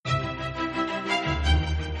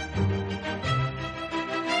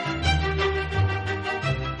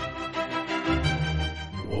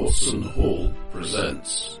Watson Hall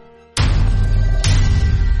presents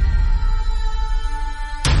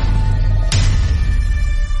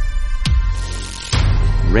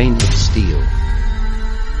Reign of Steel.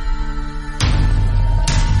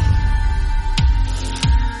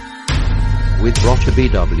 With Roger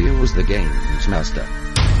BW as the games master.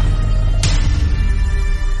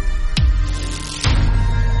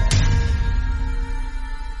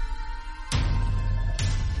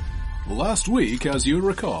 last week, as you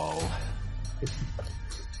recall.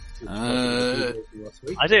 I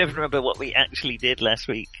don't even remember what we actually did last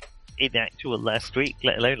week, in actual last week,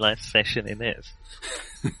 let alone last session in this.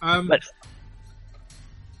 But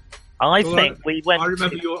I think we went. I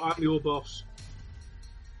remember I'm your boss.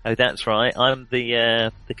 Oh, that's right. I'm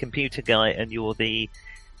the computer guy, and you're the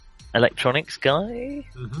electronics guy.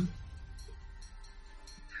 Mm-hmm.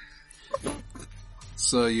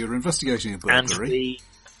 So you're investigating a burglary.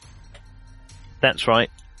 That's right.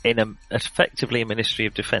 In effectively a Ministry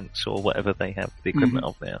of Defence, or whatever they have the equivalent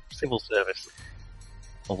of now. Civil Service.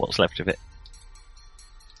 Or what's left of it.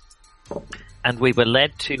 And we were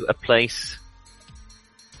led to a place.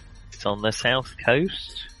 It's on the south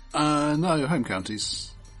coast. No, home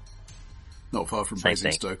counties. Not far from Same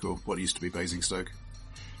Basingstoke, or what used to be Basingstoke.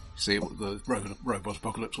 See, the robot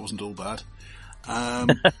apocalypse wasn't all bad.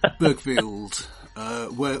 Burgfield,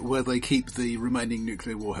 where they keep the remaining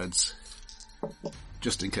nuclear warheads,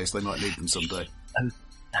 just in case they might need them someday. Oh,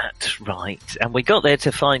 that's right. And we got there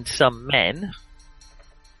to find some men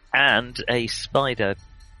and a spider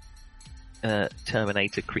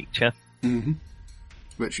Terminator creature. Mm-hmm.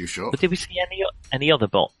 Which you shot. But did we see any other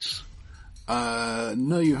bots?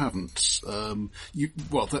 No, you haven't.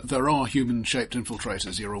 There are human-shaped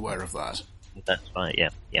infiltrators. You're aware of that. That's right.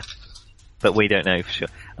 Yeah. But we don't know for sure.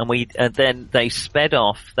 And then they sped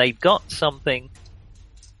off. They got something.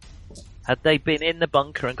 Had they been in the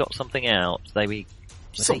bunker and got something out?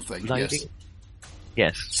 Something, yes.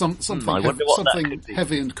 Yes. Something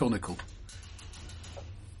heavy and conical.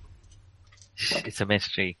 It's a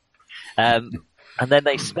mystery. And then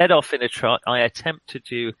they sped off in a truck. I attempted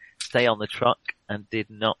to stay on the truck and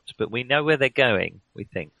did not, but we know where they're going, we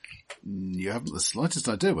think. You haven't the slightest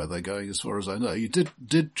idea where they're going, as far as I know. You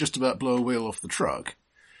did just about blow a wheel off the truck,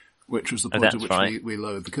 which was the point at which we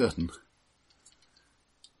lowered the curtain.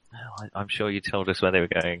 Oh, I'm sure you told us where they were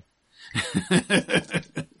going.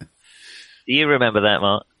 Do you remember that,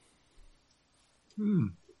 Mark?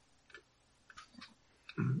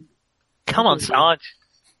 Come on, Sarge.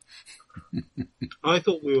 I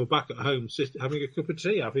thought we were back at home having a cup of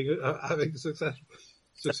tea, having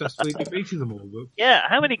successfully defeated them all. But... Yeah,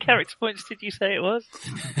 how many character points did you say it was?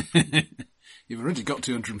 You've already got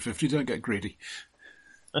 250, don't get greedy.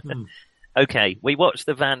 Okay, we watched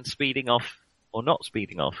the van speeding off, or not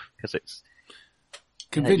speeding off, because it's...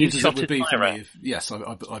 Convenient as it would be for me. Yes,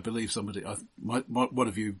 I believe somebody... one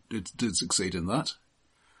of you did succeed in that.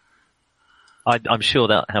 I'm sure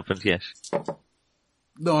that happened, yes.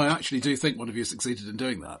 No, I actually do think one of you succeeded in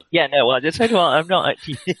doing that. Yeah, no, well, just so I'm not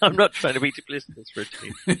trying to be duplicitous for a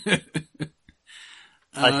team.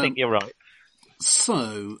 I think you're right.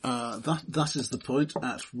 So, that is the point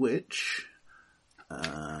at which,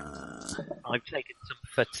 I've taken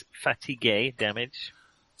some fatigue damage.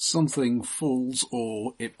 Something falls,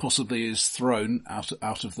 or it possibly is thrown out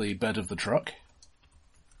of the bed of the truck.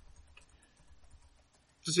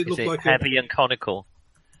 Does it look like heavy and conical?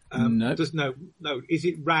 No. No. Is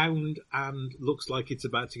it round and looks like it's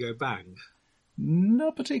about to go bang?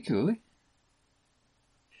 Not particularly.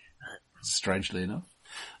 Strangely enough.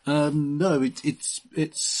 No, it's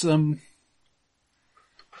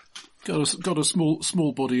got a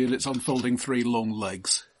small body and it's unfolding 3 long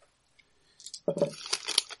legs.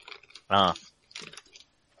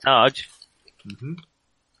 Sarge? Mm-hmm.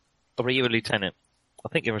 Or are you a lieutenant? I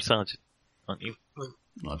think you're a sergeant, aren't you?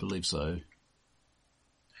 I believe so.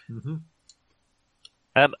 Mm-hmm.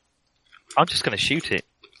 I'm just going to shoot it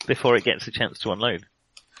before it gets a chance to unload.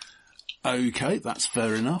 Okay, that's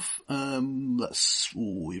fair enough. You're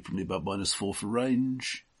probably about -4 for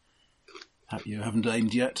range. You haven't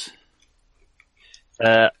aimed yet.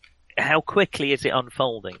 How quickly is it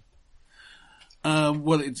unfolding?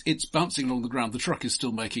 Well, it's bouncing along the ground. The truck is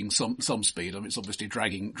still making some speed. I mean, it's obviously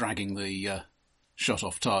dragging the shot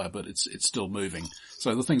off tyre, but it's still moving.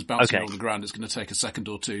 So the thing's bouncing along the ground. It's going to take a second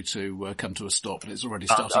or two to come to a stop, and it's already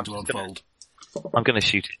starting to unfold. I'm going to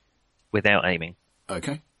shoot it without aiming.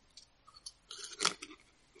 Okay.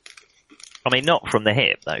 I mean, not from the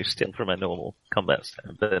hip, though, still from a normal combat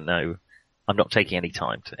stand, but no, I'm not taking any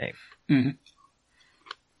time to aim.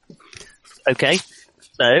 Mm-hmm. Okay.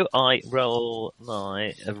 So I roll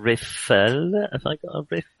my riffle. Have I got a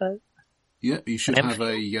riffle? Yeah, you should have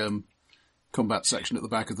a combat section at the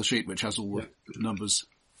back of the sheet which has all the numbers.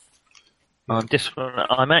 I'm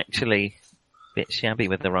actually a bit shabby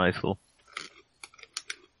with the rifle.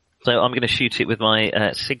 So I'm going to shoot it with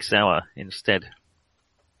my Sig Sauer instead.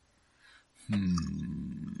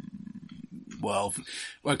 Well,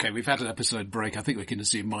 okay, we've had an episode break. I think we can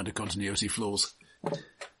assume minor continuity flaws.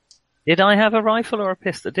 Did I have a rifle or a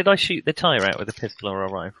pistol? Did I shoot the tyre out with a pistol or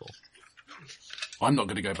a rifle? I'm not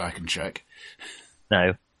going to go back and check.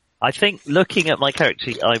 No. I think looking at my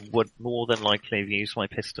character, I would more than likely have used my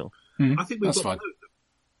pistol. I think we've got both.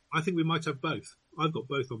 I think we might have both. I've got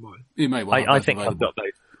both on mine. You may well have I both think available. I've got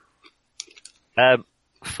both.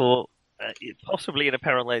 For possibly in a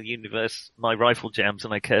parallel universe, my rifle jams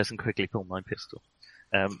and I curse and quickly pull my pistol.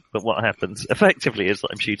 But what happens effectively is that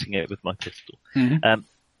I'm shooting it with my pistol.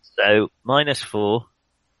 So -4.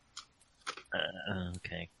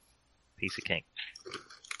 Okay. Piece of cake.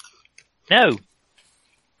 No!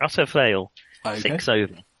 Utter fail. Okay. 6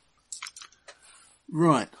 over.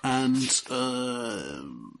 Right, and let's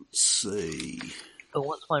see. Oh,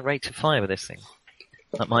 what's my rate of fire with this thing?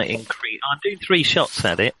 That might increase. I'm doing 3 shots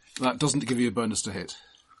at it. That doesn't give you a bonus to hit.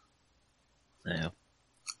 No.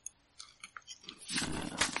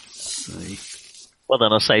 Let's see. Well,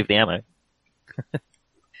 then I'll save the ammo.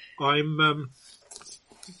 I'm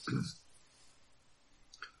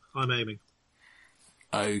aiming.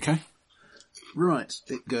 Okay. Right,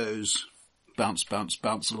 it goes bounce, bounce,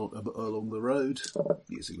 bounce along the road,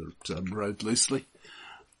 using the term road loosely.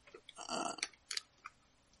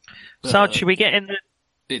 Sarge, should we get in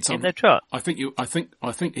the truck? I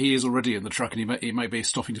think he is already in the truck, and he may be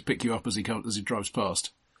stopping to pick you up as he drives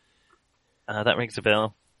past. That rings a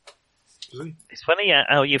bell. Really? It's funny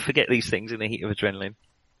how you forget these things in the heat of adrenaline.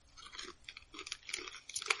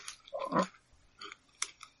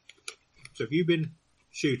 So have you been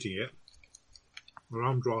shooting it, or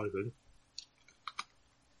I'm driving?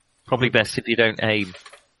 Probably best if you don't aim.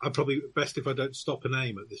 I'm probably best if I don't stop and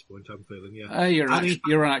aim at this point, I'm feeling, yeah. Hey, you're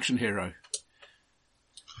an action hero.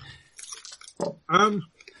 I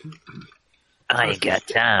ain't got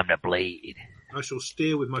time to bleed. I shall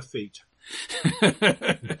steer with my feet.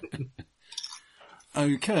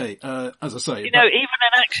 Okay, as I say... You know, even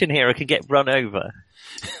an action hero can get run over.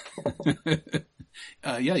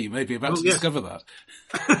 Yeah, you may be about to discover that.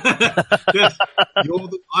 Yes,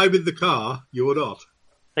 I'm in the car, you're not.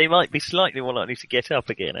 They might be slightly more likely to get up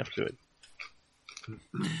again afterwards.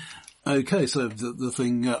 Okay, so the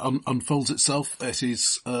thing unfolds itself. It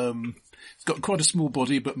is, it's got quite a small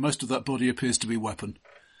body, but most of that body appears to be a weapon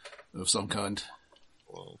of some kind.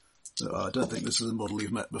 So I don't think this is a model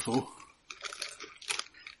you've met before.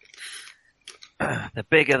 The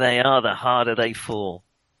bigger they are, the harder they fall.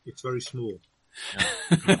 It's very small.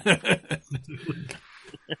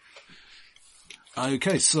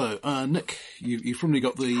 Okay, so Nick, you've probably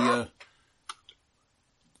got the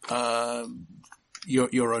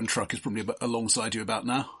your own truck is probably alongside you about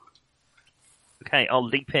now. Okay, I'll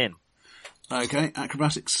leap in. Okay,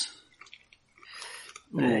 acrobatics.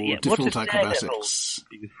 Yeah, Default what acrobatics.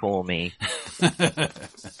 Do for me.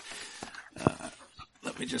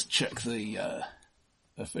 Let me just check the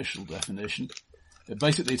official definition.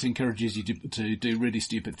 Basically, it encourages you to do really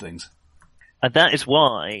stupid things. And that is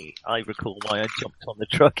why I recall why I jumped on the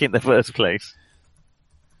truck in the first place.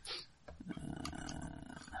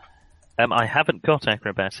 I haven't got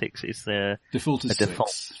acrobatics. Is there default is a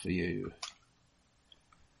default 6 for you?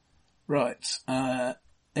 Right.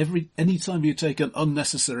 Any time you take an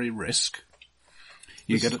unnecessary risk,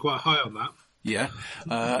 you get quite high on that. Yeah,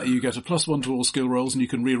 you get a +1 to all skill rolls, and you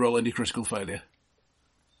can re-roll any critical failure.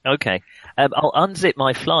 Okay, I'll unzip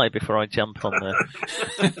my fly before I jump on the.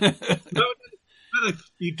 No,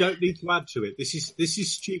 you don't need to add to it. This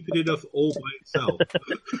is stupid enough all by itself.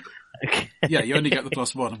 Okay. Yeah, you only get the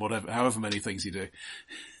 +1 and however many things you do.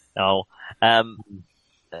 Oh, I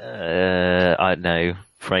don't know.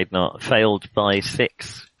 Afraid not. Failed by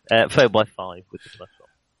 6. Failed by 5 with the +1.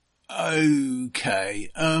 Okay.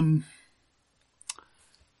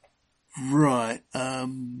 Right.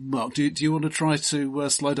 Mark, do you want to try to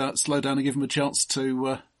slow down and give him a chance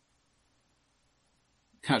to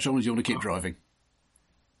catch on, or do you want to keep driving?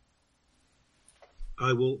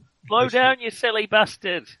 I will slow down, you silly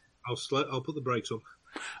bastard. I'll put the brakes on.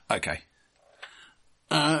 Okay.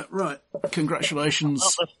 Right. Congratulations.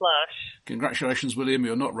 Not the flash. Congratulations, William.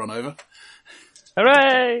 You're not run over.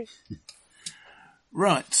 Hooray!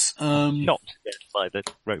 Right. Shot by the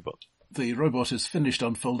robot. The robot has finished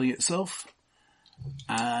unfolding itself.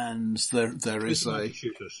 And there is a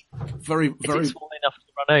shooters. very Is it small enough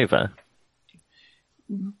to run over?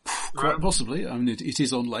 quite possibly. I mean, it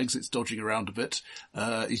is on legs. It's dodging around a bit.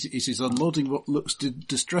 It is unloading what looks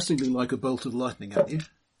distressingly like a bolt of lightning at you,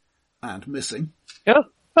 and missing. Yeah.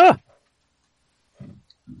 Ah,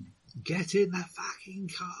 Get in the fucking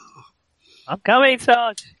car. I'm coming,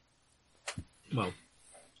 Sarge. Well,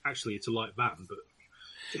 actually, it's a light van, but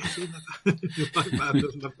get in the van. The light van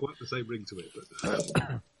doesn't have quite the same ring to it.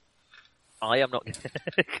 But I am not going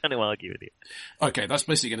to argue with you. Okay, that's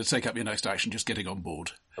basically going to take up your next action, just getting on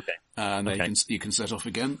board. Okay. And then Okay. you can set off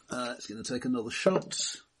again. It's going to take another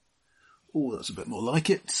shot. Oh, that's a bit more like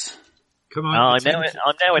it. can I'm I now attempt, in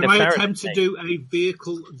a can I Faraday attempt to thing. do a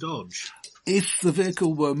vehicle dodge? If the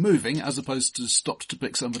vehicle were moving, as opposed to stopped to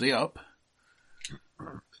pick somebody up,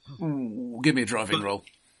 ooh, give me a driving roll.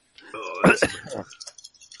 Oh, that's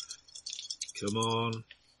come on.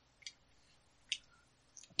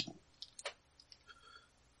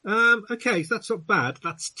 Okay, so that's not bad.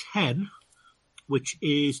 That's 10, which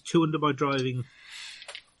is 2 under my driving.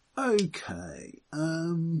 Okay.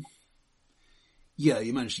 Yeah,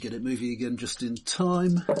 you managed to get it moving again just in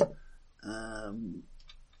time.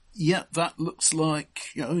 Yeah, that looks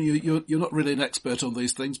like, you're not really an expert on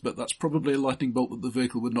these things, but that's probably a lightning bolt that the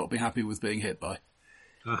vehicle would not be happy with being hit by.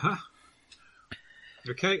 Uh-huh.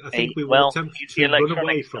 Okay, I think we will well, attempt use to the run away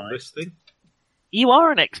electronic from side. this thing. You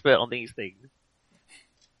are an expert on these things.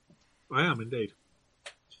 I am indeed.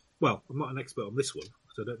 Well, I'm not an expert on this one,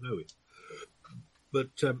 because I don't know it. But,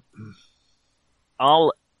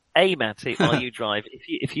 I'll aim at it while you drive.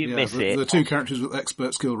 If you Yeah, miss it, the two characters with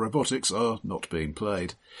expert skill robotics are not being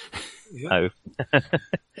played. no.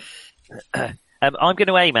 I'm going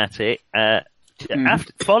to aim at it.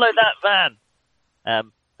 Follow that van,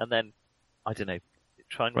 and then I don't know.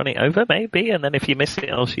 Try and run it over, maybe, and then if you miss it,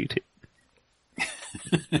 I'll shoot it.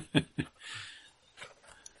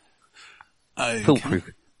 Okay. Foolproof.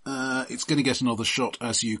 It's going to get another shot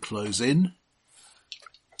as you close in.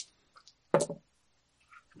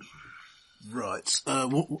 Right.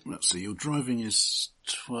 Let's see. Your driving is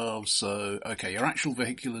 12, so okay. Your actual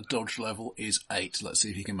vehicular dodge level is 8. Let's see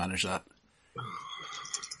if you can manage that.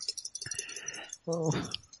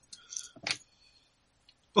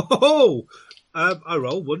 oh! I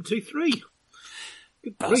roll 1, 2, 3.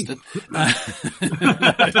 Good grief. Bastard.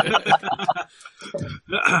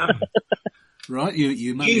 Right.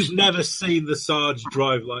 You managed. You've never seen the Sarge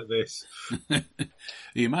drive like this.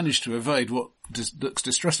 You managed to evade what looks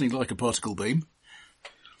distressingly like a particle beam.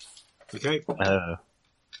 Okay. That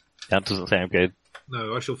doesn't sound good.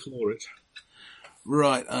 No, I shall floor it.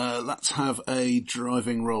 Right. Let's have a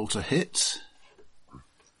driving roll to hit.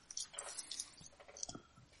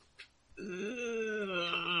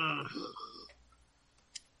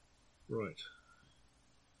 Right.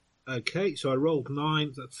 Okay, so I rolled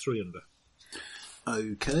 9, that's 3 under.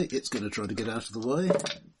 Okay, it's going to try to get out of the way.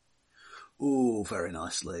 Oh, very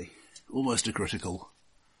nicely. Almost a critical.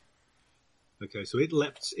 Okay, so it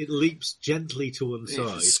leaps gently to one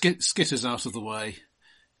side. Skitters out of the way.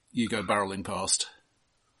 You go barreling past.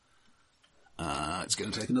 It's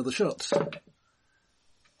going to take another shot.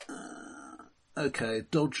 Okay,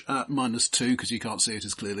 dodge at -2 because you can't see it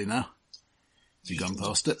as clearly now. You've gone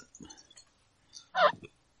past it.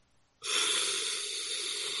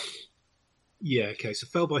 Yeah, okay, so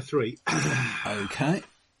fell by 3. Okay.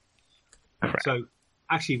 So,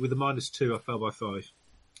 actually, with the -2, I fell by 5.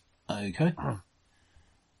 Okay.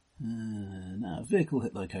 Now, vehicle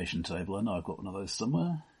hit location table. I know I've got one of those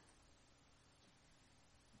somewhere.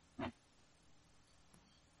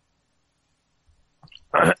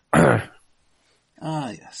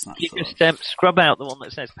 Yes, that's You the just one. scrub out the one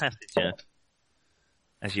that says passenger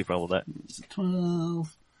as you roll that. It's a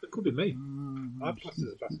 12. It could be me. I passed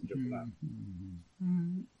as a passenger for that.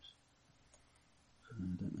 I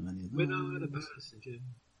don't know any of We're those. not a passenger.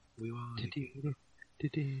 We are.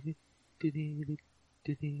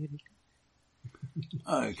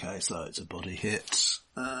 Okay, so it's a body hit.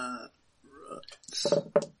 Right.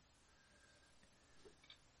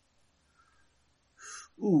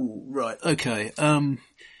 Ooh, right, okay.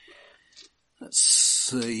 Let's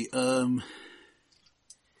see.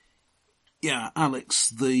 Yeah, Alex,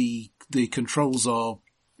 the controls are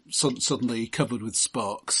suddenly covered with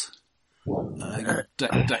sparks.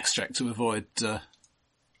 Dex check to avoid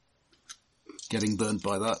getting burned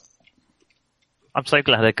by that. I'm so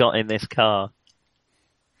glad I got in this car.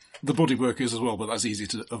 The bodywork is as well, but that's easy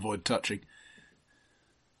to avoid touching.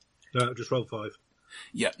 No, just roll 5.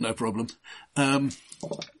 Yeah, no problem.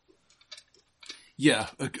 Yeah,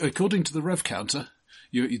 according to the rev counter,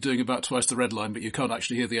 you're doing about twice the red line, but you can't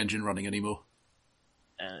actually hear the engine running anymore.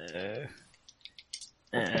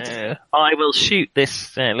 I will shoot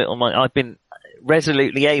this little. I've been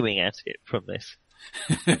resolutely aiming at it from this.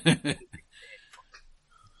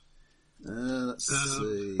 Let's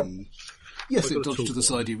see. Yes, it dodged to the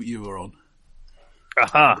side you were on.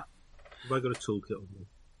 Aha! Have I got a toolkit on me?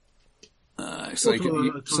 So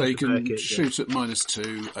you can shoot at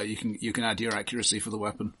 -2. You can add your accuracy for the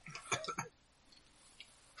weapon.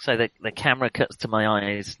 So the camera cuts to my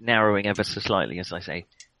eyes, narrowing ever so slightly as I say,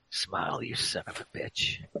 "Smile, you son of a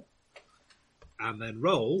bitch." And then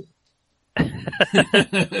roll. Don't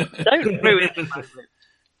ruin the moment.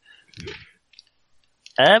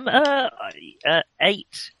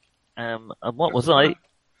 8. And what was I?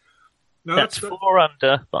 No, that's 4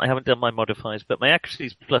 under, but I haven't done my modifiers. But my accuracy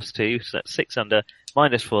is +2, so that's 6 under.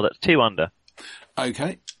 -4, that's 2 under.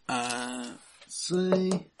 Okay. Let's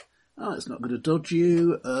see. Oh, it's not going to dodge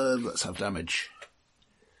you. Let's have damage.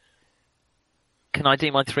 Can I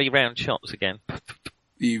do my 3-round shots again?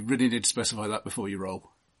 You really need to specify that before you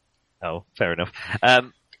roll. Oh, fair enough.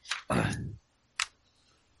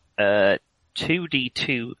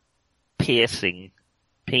 2d2 piercing,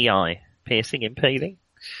 PI, piercing, impaling.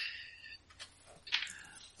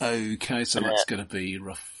 Okay, so that's going to be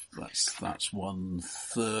rough. That's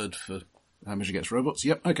 1/3 for damage against robots.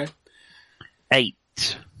 Yep, okay.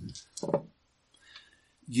 8.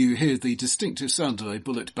 You hear the distinctive sound of a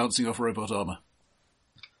bullet bouncing off robot armour.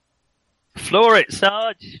 Floor it,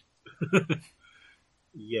 Sarge!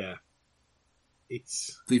 Yeah.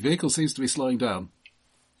 The vehicle seems to be slowing down.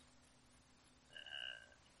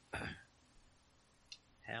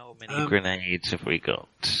 How many grenades have we got?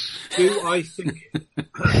 Do I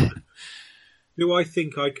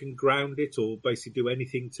think I can ground it or basically do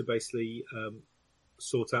anything to basically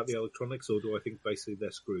sort out the electronics, or do I think basically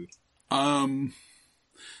they're screwed?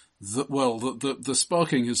 The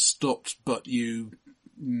sparking has stopped, but you,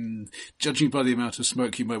 judging by the amount of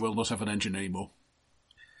smoke, you may well not have an engine anymore.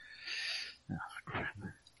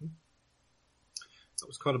 That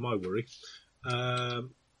was kind of my worry.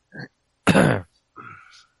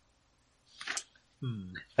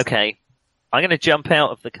 Okay, I'm going to jump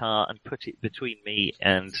out of the car and put it between me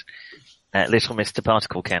and little Mr.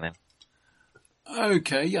 Particle Cannon.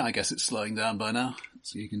 Okay, yeah, I guess it's slowing down by now,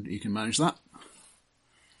 so you can manage that.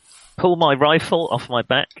 Pull my rifle off my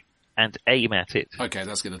back and aim at it. Okay,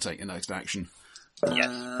 that's going to take your next action.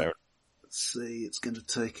 Yes. Let's see, it's going to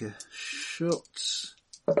take a shot.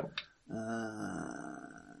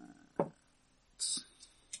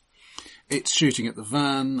 It's shooting at the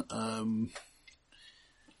van.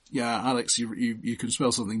 Yeah, Alex, you can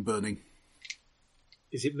smell something burning.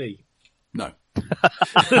 Is it me? No.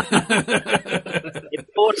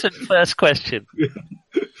 Important first question.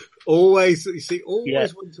 Always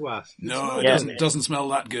want to ask. No, it doesn't smell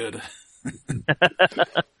that good.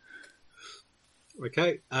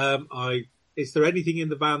 Okay. Is there anything in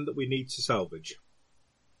the van that we need to salvage?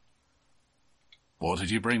 What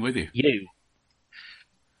did you bring with you? You.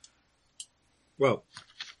 Well,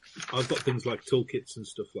 I've got things like toolkits and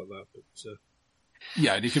stuff like that, but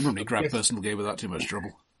yeah, you can probably grab personal gear without too much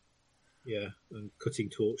trouble. Yeah, and cutting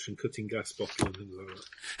torch and cutting gas bottle and things like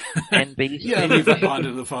that. NBC. Yeah, leave that behind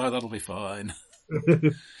in the fire. That'll be fine.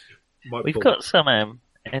 We've got some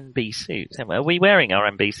NB suits. Are we wearing our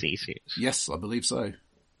NBC suits? Yes, I believe so.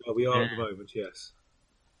 Well, we are at the moment. Yes.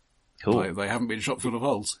 Cool. They haven't been shot full of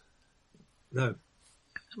holes. No.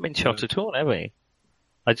 Haven't been shot at all, have we?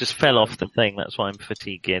 I just fell off the thing. That's why I'm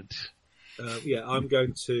fatigued. Yeah, I'm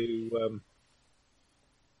going to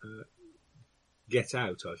get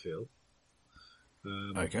out. I feel.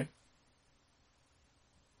 Okay.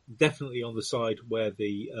 Definitely on the side where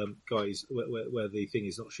the guys, where the thing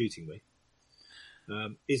is not shooting me.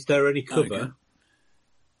 Is there any cover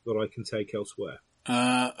that I can take elsewhere?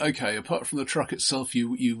 Okay, apart from the truck itself,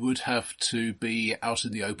 you would have to be out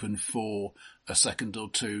in the open for a second or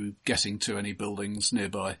two, getting to any buildings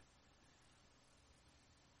nearby.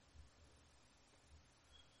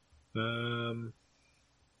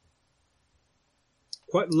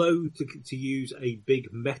 Quite loath to use a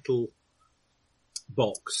big metal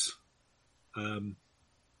box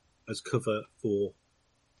as cover for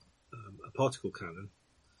a particle cannon.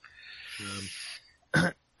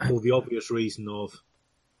 For the obvious reason of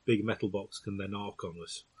big metal box can then arc on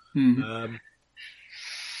us. Mm-hmm.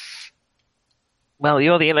 Well,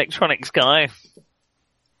 you're the electronics guy.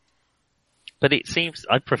 But it seems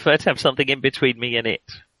I'd prefer to have something in between me and it.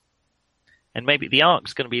 And maybe the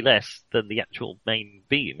arc's going to be less than the actual main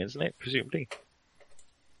beam, isn't it? Presumably.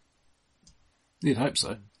 You'd hope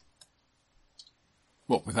so.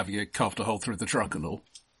 What, with having it carved a hole through the truck and all?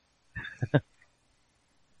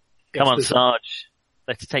 Come on, Sarge.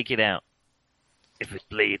 Let's take it out. If it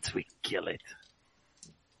bleeds, we kill it.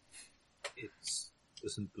 It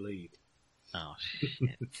doesn't bleed. Oh,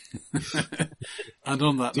 shit. And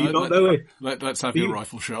on that Do you note, not know it? let's have Do your you-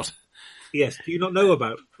 rifle shot. Yes. Do you not know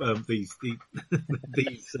about these?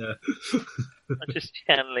 These I'm just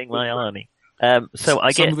channeling my Arnie. So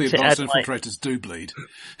I Some get of the to advanced add my... infiltrators do bleed.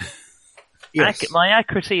 yes. My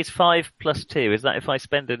accuracy is 5 plus 2. Is that if I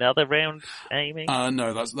spend another round aiming?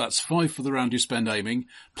 No, that's 5 for the round you spend aiming,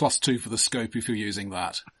 plus 2 for the scope if you're using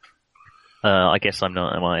that. I guess I'm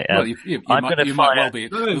not, am I? Well, you I'm might, gonna you fire... might well be.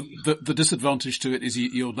 No. The disadvantage to it is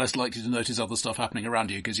you're less likely to notice other stuff happening around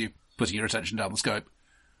you because you're putting your attention down the scope.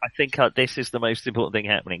 I think this is the most important thing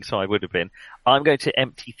happening, so I would have been. I'm going to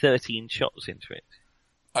empty 13 shots into it.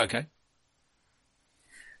 Okay.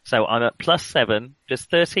 So I'm at plus 7. Does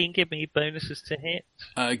 13 give me bonuses to hit?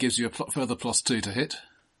 It gives you a further plus 2 to hit.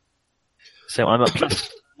 So I'm at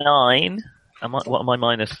plus 9. What am I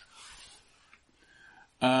minus?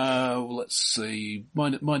 Well, let's see.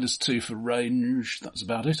 Minus 2 for range. That's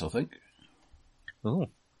about it, I think. Oh.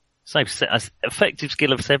 So, effective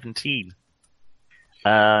skill of 17.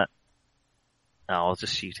 I'll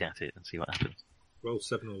just shoot at it and see what happens. Roll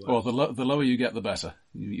 7 or less. Well, the lower you get, the better.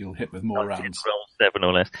 You'll hit with more rounds. Roll 7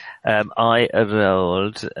 or less. I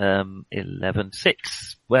rolled 11,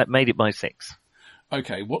 6. Well, made it by 6.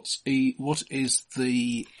 Okay, what is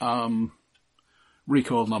the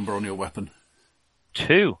recoil number on your weapon?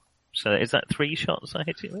 2. So is that 3 shots I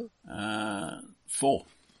hit it with? 4.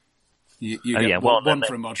 You Oh, get yeah, well, one then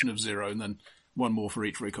for a margin of 0, and then 1 more for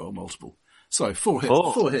each recoil multiple. So 4 hits.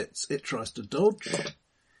 4. 4 hits. It tries to dodge.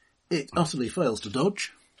 It utterly fails to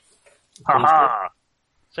dodge. Ha!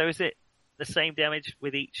 So is it the same damage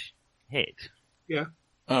with each hit? Yeah.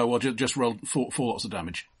 Well, just roll 4 lots of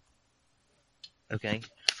damage. Okay.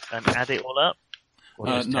 And add it all up? Or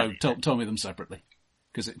just No, tell me? tell me them separately.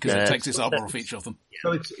 Because it takes its armor off each of them.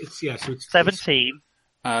 So it's 17.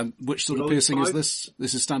 And which sort of Roll piercing is 5? this?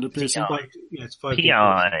 This is standard piercing? It's 5D piercing.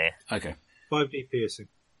 PI. Okay. 5D piercing.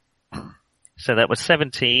 So that was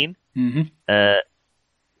 17. Mm-hmm.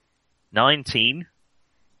 19.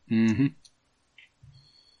 Mm-hmm.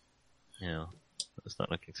 Yeah. That's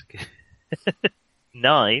not looking so good.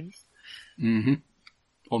 9. Mm-hmm.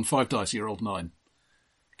 On 5 dice, you rolled 9.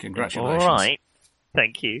 Congratulations. Alright.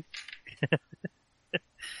 Thank you.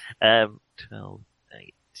 12,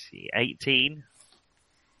 18.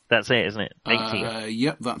 That's it, isn't it? 18.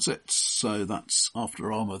 Yep, that's it. So that's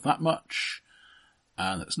after armor that much.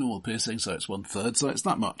 And it's normal piercing, so it's 1/3, so it's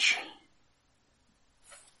that much.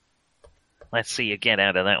 Let's see you get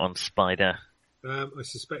out of that one, Spider. I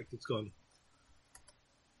suspect it's gone.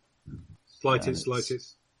 Slight hit.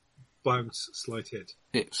 Bounce, slight hit.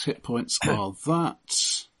 Its hit points are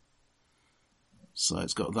that. So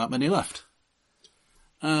it's got that many left.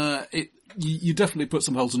 You definitely put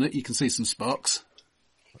some holes in it. You can see some sparks.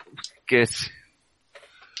 Good.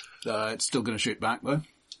 It's still going to shoot back though.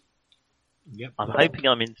 Yep. I'm hoping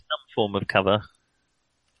I'm in some form of cover.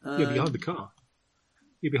 You're behind the car.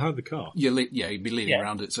 You're behind the car. You'd be leaning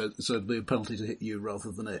around it, so it'd be a penalty to hit you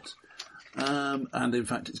rather than it. And in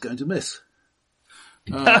fact, it's going to miss.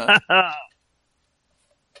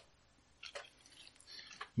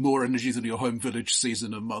 More energy than your home village sees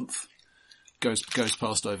in a month goes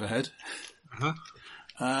past overhead. Uh-huh.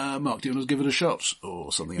 Mark, do you want to give it a shot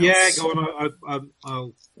or something else? Yeah, go on.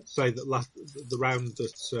 I'll say that the round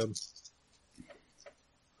that.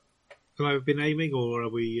 Can I have been aiming, or are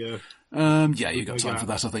we? Yeah, you got time for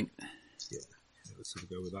that, I think. Yeah, let's have a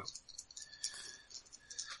go with that.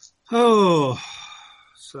 Oh,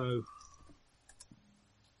 so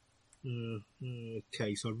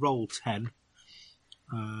okay. So I roll 10.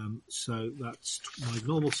 So that's my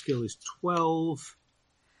normal skill is 12,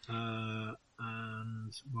 and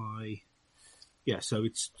so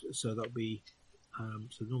that'll be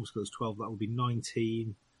so the normal skill is 12. That will be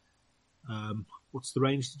 19. What's the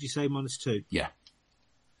range? Did you say -2? Yeah.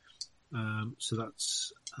 So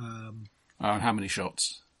that's How many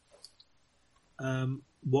shots?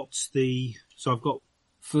 what's the? So I've got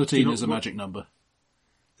 13 is a magic number.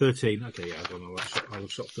 13. Okay, yeah, I'll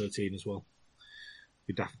have shot 13 as well.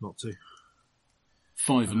 Be daft not to.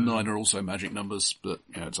 5 and 9 are also magic numbers, but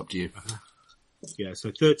yeah, it's up to you. Yeah,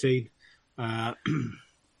 so 13.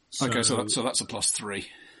 Okay, so that's a +3.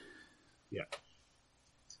 Yeah.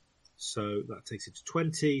 So that takes it to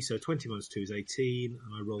 20. So 20 minus 2 is 18,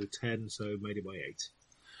 and I rolled 10, so made it by 8.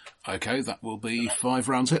 Okay, that will be 5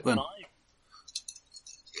 rounds hit then.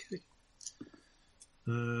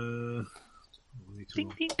 Ding,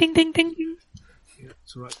 ding, ding, ding, ding. Yeah,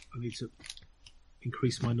 it's alright. I need to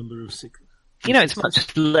increase my number of You know, it's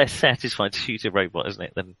much less satisfying to shoot a robot, isn't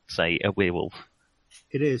it, than, say, a werewolf?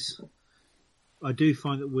 It is. I do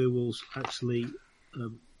find that werewolves actually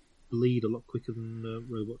bleed a lot quicker than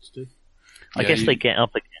robots do. I guess they get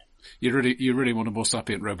up again. You really want a more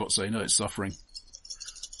sapient robot, so you know it's suffering.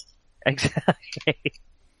 Exactly.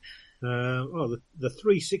 The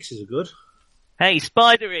 3 6s are good. Hey,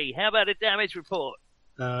 Spidery, how about a damage report?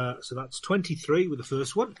 So that's 23 with the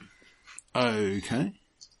first one. Okay.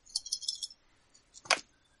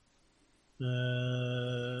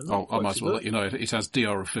 I might as well let you know it has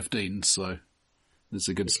DR of 15, so it's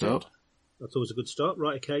a good start. That's always a good start.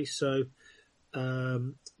 Right, okay, so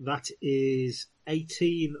that is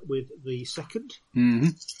 18 with the second. Mm-hmm.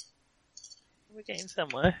 We're getting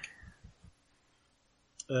somewhere.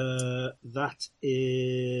 That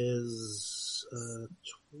is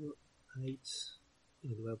 8,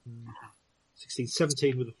 11, 16,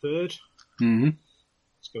 17 with the third. Mm-hmm.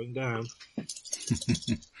 It's going down.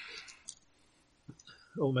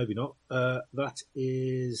 Or maybe not. That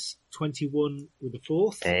is 21 with the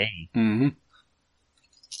fourth. Hey. Mm-hmm.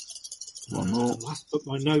 One more. Last but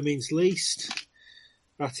by no means least,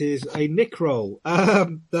 that is a Nick roll.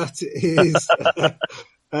 That is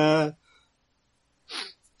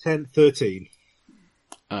 10, 13.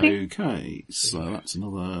 Okay, so that's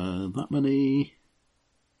another that many.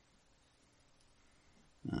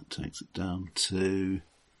 That takes it down to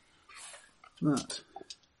that.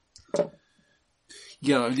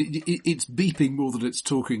 Yeah, it's beeping more than it's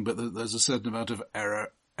talking, but there's a certain amount of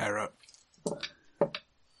error.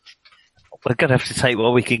 We're going to have to take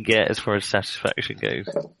what we can get as far as satisfaction goes.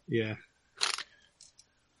 Yeah.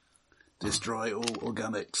 Destroy all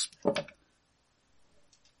organics.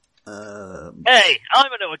 Hey,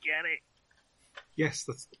 I'm an organic. Yes,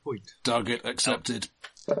 that's the point. Target accepted.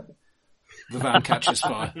 The van catches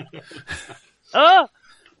fire. Oh!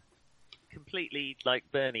 Completely like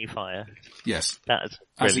Bernie fire. Yes. That's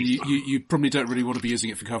Actually, really you probably don't really want to be using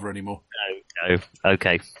it for cover anymore. No.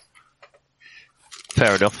 Okay.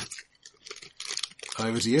 Fair enough.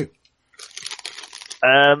 Over to you.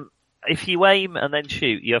 If you aim and then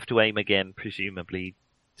shoot, you have to aim again, presumably,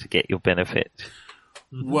 to get your benefit.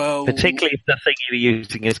 Well, particularly if the thing you're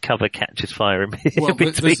using as cover catches fire in well,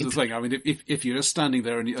 between. this is the thing. I mean, if you're just standing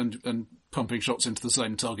there and pumping shots into the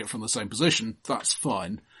same target from the same position, that's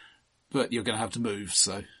fine. But you're going to have to move.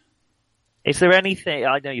 So, is there anything?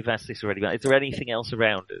 I know you've asked this already, but is there anything else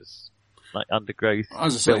around us, like undergrowth?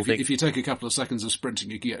 As I say, building? if you take a couple of seconds of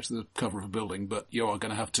sprinting, you can get to the cover of a building. But you are going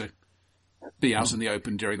to have to be out in the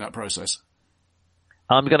open during that process.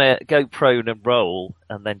 I'm going to go prone and roll,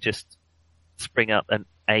 and then just spring up and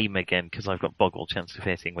aim again, because I've got boggle chance of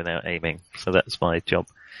hitting without aiming. So that's my job.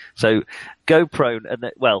 So go prone, and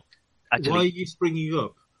then, actually, why are you springing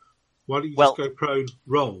up? Why don't you just go prone,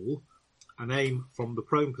 roll, and aim from the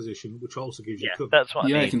prone position, which also gives you cover? That's what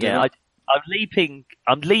I mean.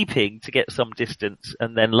 I'm leaping to get some distance,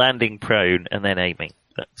 and then landing prone, and then aiming.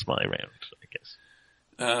 That's my round, I guess.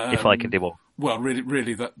 If I can do one. Well,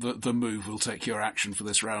 really, the move will take your action for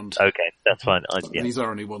this round. Okay, that's fine. These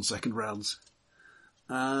are only 1 second rounds.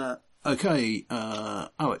 Okay,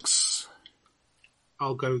 Alex.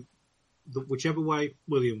 I'll go whichever way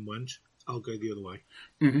William went. I'll go the other way.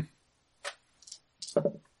 Mm-hmm.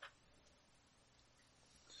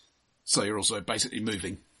 So you're also basically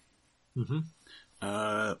moving. Mm-hmm.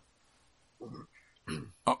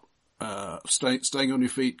 Staying on your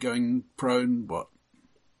feet, going prone. What?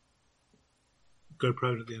 Go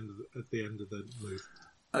prone at the end of the move.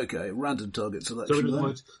 Okay, random target selection.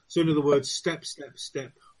 So in other words, step,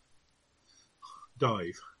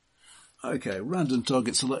 dive. Okay, random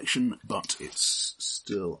target selection, but it's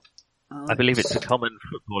still Alex. I believe it's a common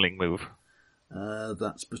footballing move.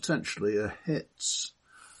 That's potentially a hit.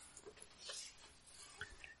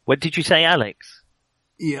 What did you say, Alex?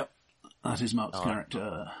 Yep, that is Mark's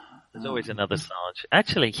character. There's always another Sarge.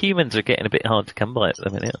 Actually, humans are getting a bit hard to come by at the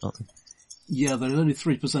minute, aren't they? Yeah, there are only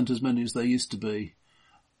 3% as many as there used to be.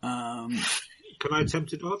 Can I attempt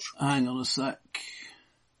to dodge? Hang on a sec.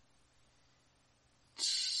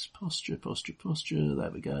 Posture.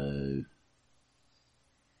 There we go.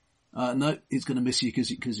 No, he's going to miss you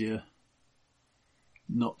because you're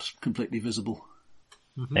not completely visible.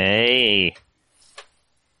 Mm-hmm. Hey.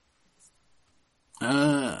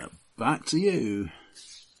 Back to you.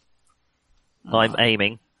 I'm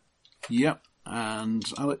aiming. Yep. And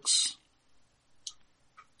Alex?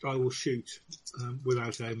 I will shoot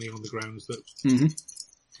without aiming on the grounds that... Mm-hmm.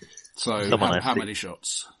 So how many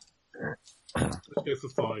shots? Let's go for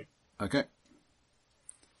 5. Okay.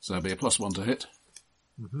 So it'll be a +1 to hit.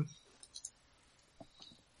 Mm-hmm.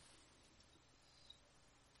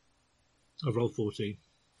 I've rolled 14.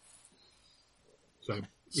 So,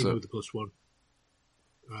 even with the +1.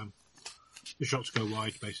 The shots go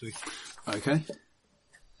wide, basically. Okay.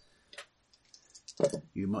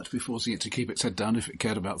 You might be forcing it to keep its head down if it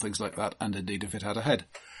cared about things like that, and indeed if it had a head.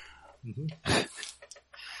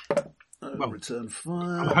 Return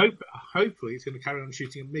fire. Hopefully it's going to carry on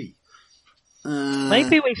shooting at me.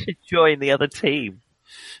 Maybe we should join the other team.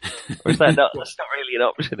 Or is that not, that's not really an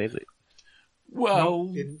option, is it?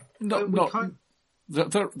 Well,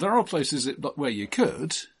 there are places where you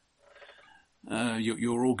could.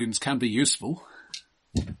 Your organs can be useful.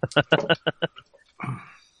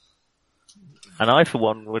 And I, for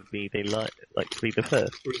one, would be like to be the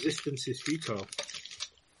first. Resistance is futile.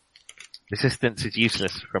 Resistance is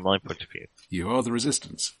useless from my point of view. You are the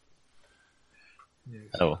resistance. Yes.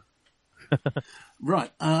 Oh.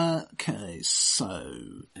 Right, okay, so...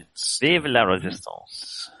 Vive la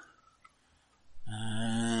resistance.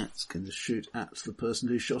 It's going to shoot at the person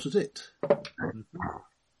who shot at it.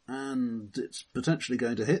 And it's potentially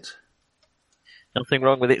going to hit. Nothing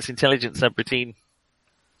wrong with its intelligence subroutine.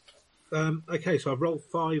 Okay, so I've rolled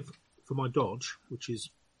 5 for my dodge, which is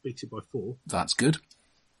beat it by 4. That's good.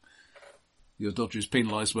 Your dodge is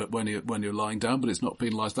penalised when you're lying down, but it's not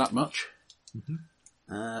penalised that much.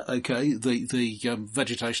 Okay, the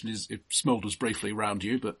vegetation it smoulders briefly around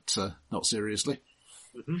you, but not seriously.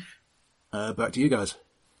 Back to you guys.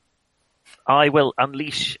 I will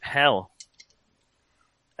unleash hell.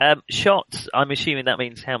 Shots, I'm assuming that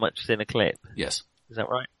means how much is in a clip. Yes. Is that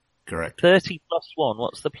right? Correct. 30 + 1.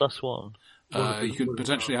 What's the +1? You could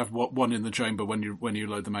potentially have one in the chamber when you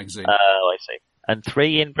load the magazine. Oh, I see. And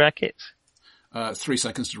 3 in brackets? 3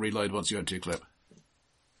 seconds to reload once you empty your clip.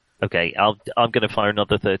 Okay, I'm going to fire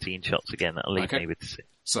another 13 shots again. That'll leave me with 6.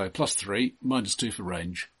 So +3, -2 for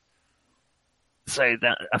range. So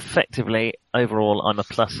that effectively, overall, I'm a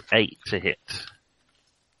 +8 to hit.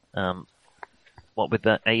 What with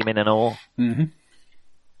the aiming and all? Mm-hmm.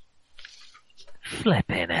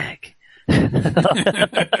 Flipping heck. No,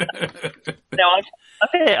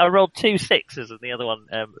 I rolled 2 6s and the other one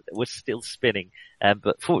was still spinning.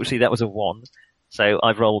 But fortunately that was a 1. So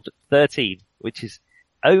I've rolled 13, which is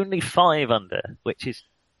only 5 under, which is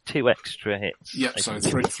 2 extra hits. Yep, so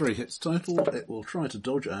 3 hits total. It will try to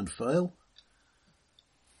dodge and fail.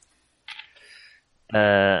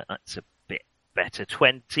 That's a bit better.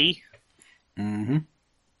 20. Mm-hmm.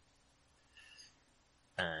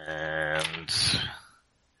 And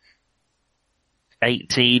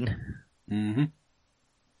 18. Mm-hmm.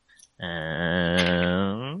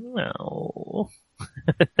 No.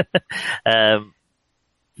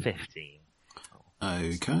 15.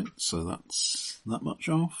 Okay, so that's that much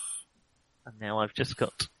off. And now I've just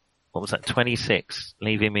got, 26,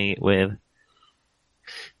 leaving me with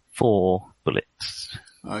 4 bullets.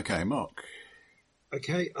 Okay, Mark.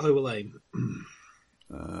 Okay, I will aim.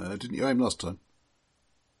 Didn't you aim last time?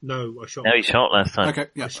 No, I shot. No, he shot last time. Okay,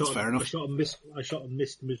 yeah, that's fair enough. I shot and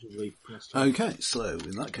missed miserably last time. Okay, so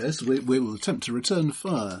in that case, we will attempt to return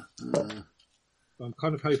fire. I'm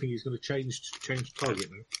kind of hoping he's going to change target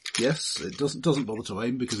now. Yes, it doesn't bother to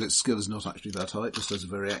aim because its skill is not actually that high. It just has a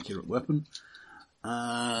very accurate weapon.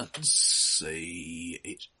 Let's see,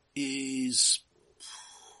 it is.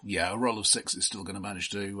 Yeah, a roll of 6 is still going to manage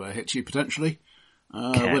to hit you potentially.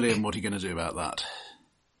 William, what are you going to do about that?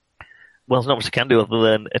 Well, there's not much I can do other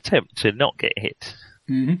than attempt to not get hit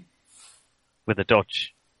with a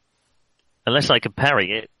dodge. Unless I can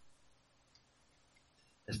parry it.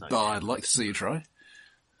 I'd like to see you try.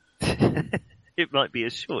 It might be a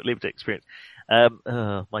short-lived experience.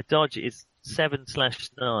 My dodge is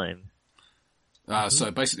 7/9.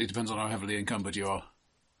 So basically it depends on how heavily encumbered you are.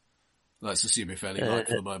 Let's assume you're fairly light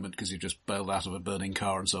for the moment because you've just bailed out of a burning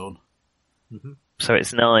car and so on. Mm-hmm. So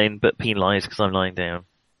it's 9, but penalised because I'm lying down.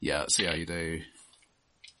 Yeah, let's see how you do.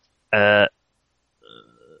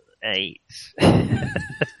 8.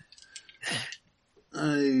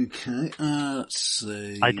 Okay, let's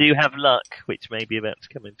see. I do have luck, which may be about to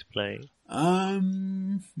come into play. I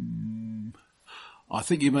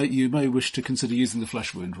think you may wish to consider using the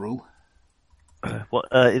flesh wound rule. What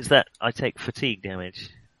is that? I take fatigue damage.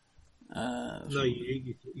 No,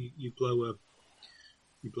 you blow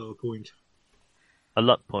a point. A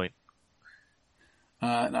luck point.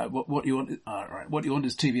 No, what you want? Right. What you want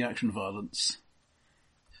is TV action violence.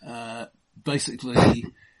 Basically,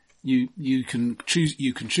 you can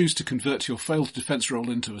choose to convert your failed defense roll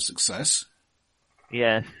into a success.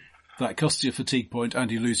 Yeah. That costs you a fatigue point, and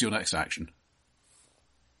you lose your next action.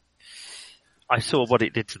 I saw what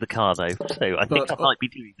it did to the car, though, so I think I might be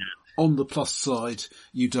doing that. On the plus side,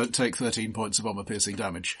 you don't take 13 points of armor-piercing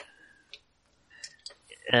damage.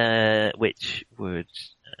 which would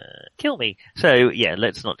kill me. So yeah,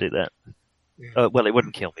 let's not do that. Yeah. Well, it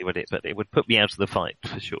wouldn't kill me, would it? But it would put me out of the fight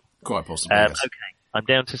for sure. Quite possibly, yes. Okay, I'm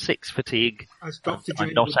down to 6 fatigue. As Dr. J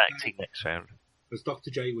I'm not would acting next round. As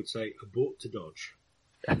Dr. J would say, abort to dodge.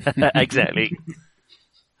 Exactly.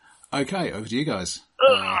 Okay, over to you guys.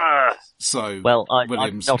 So, Well, I'm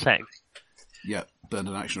Williams, not acting. yeah, burned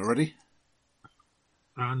an action already.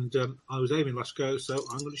 And I was aiming last go, so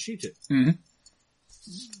I'm going to shoot it. Mm-hmm.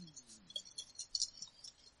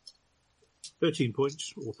 13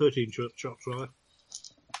 points, or 13 shots, rather.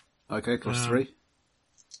 Okay, plus 3.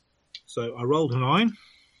 So I rolled a 9.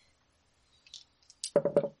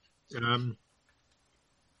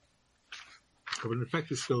 Have an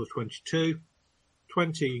effective skill of 22.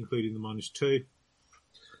 20, including the -2.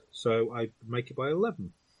 So I make it by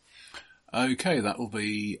 11. Okay, that will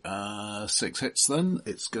be 6 hits then.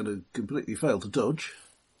 It's going to completely fail to dodge.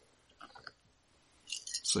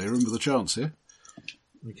 So you're in with a chance here.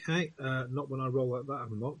 Okay, not when I roll like that,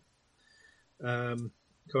 I'm not.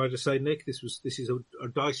 Can I just say, Nick, this is a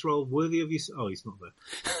dice roll worthy of you. Oh, he's not there.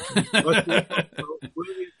 Worthy of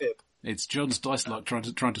him. It's John's dice luck trying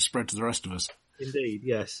to spread to the rest of us. Indeed,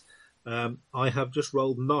 yes. I have just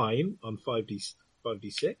rolled 9 on 5d6.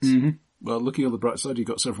 Mm-hmm. Well, looking on the bright side, you've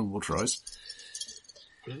got several more tries.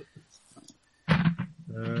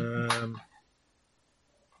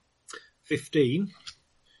 15.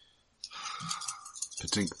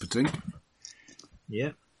 Patink.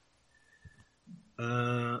 Yeah.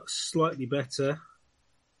 Slightly better.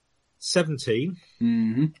 17.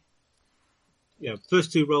 Mm-hmm. Yeah,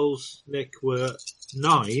 first 2 rolls, Nick, were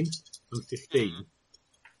 9 and 15.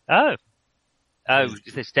 Oh,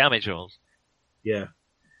 this damage rolls. Yeah.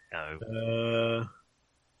 Oh.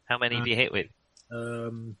 How many do you hit with?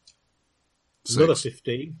 Another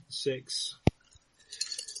 15. 6.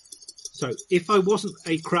 So, if I wasn't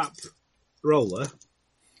a crap roller,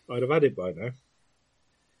 I'd have had it by now.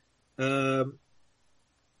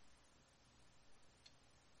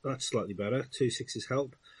 That's slightly better. 2 6s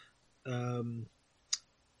help.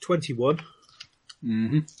 21.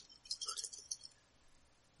 Mm-hmm.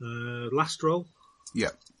 Last roll. Yeah.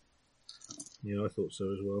 Yeah, I thought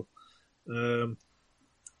so as well.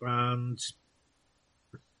 And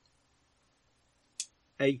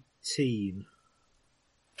 18.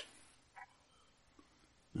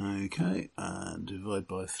 Okay, and divide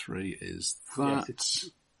by 3 is that. Yes,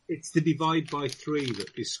 it's the divide by 3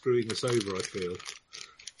 that is screwing us over, I feel.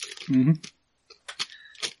 Mm-hmm.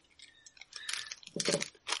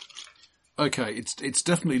 Okay, it's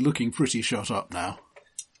definitely looking pretty shot up now.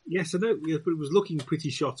 Yes, I know, yeah, but it was looking pretty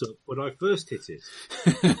shot up when I first hit it.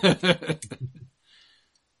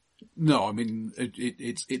 No, I mean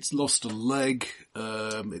it's lost a leg.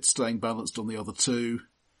 It's staying balanced on the other 2.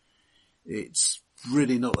 It's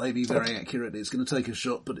really not aiming very accurate. It's going to take a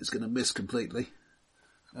shot, but it's going to miss completely.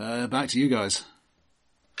 Back to you guys.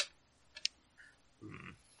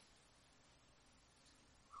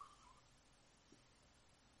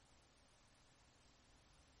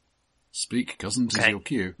 Speak, cousin, this is your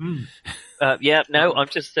cue. Yeah, no, I'm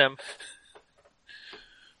just trying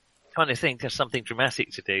to think of something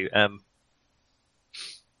dramatic to do.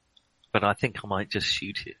 But I think I might just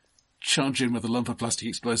shoot it. Charge in with a lump of plastic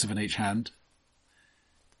explosive in each hand.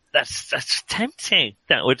 That's tempting.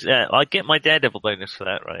 That would I'd get my Daredevil bonus for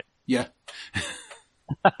that, right? Yeah.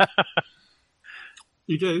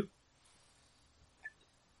 You do?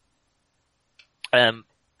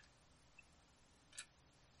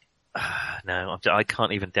 No, I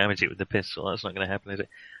can't even damage it with the pistol. That's not going to happen, is it?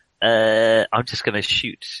 I'm just going to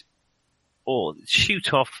shoot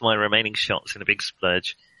off my remaining shots in a big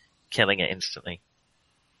splurge, killing it instantly.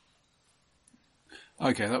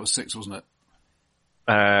 Okay, that was 6, wasn't it?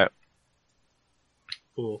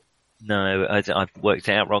 4. No, I've worked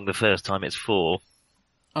it out wrong the first time. It's 4.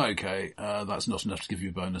 Okay, that's not enough to give you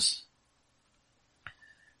a bonus.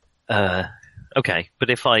 Okay, but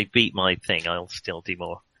if I beat my thing, I'll still do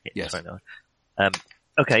more hits. Yes. Right now.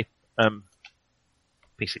 Okay.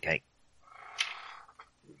 Piece of cake.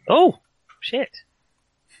 Oh, shit.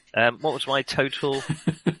 What was my total?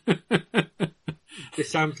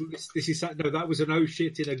 This is no, that was an oh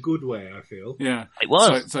shit in a good way, I feel. Yeah. It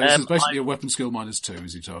was. So this is basically a weapon skill -2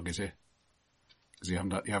 as your target here. Because you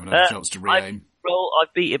haven't had a chance to re-aim. I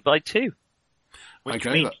beat it by 2.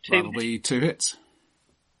 Okay, that'll be 2 hits.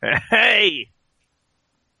 Hey!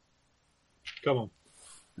 Come on.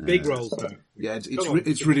 Big rolls, though. Yeah,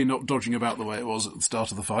 it's really not dodging about the way it was at the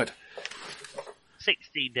start of the fight.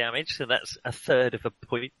 16 damage, so that's a third of a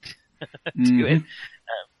point to it.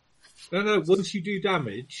 No, once you do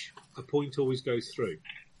damage, a point always goes through.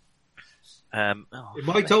 It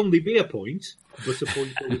might only be a point, but a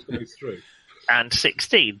point always goes through. And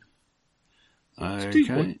 16. Okay. 2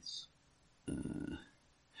 points.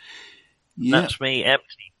 Yeah. That's me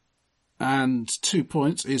empty. And 2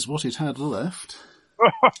 points is what it had left.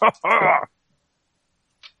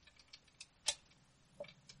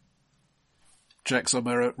 Checksum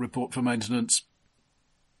error, report for maintenance.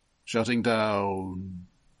 Shutting down.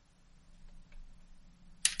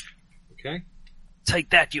 Okay.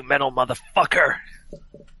 Take that, you metal motherfucker!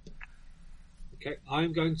 Okay,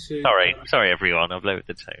 I'm going to... Sorry everyone, I've lowered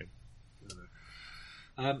the tone.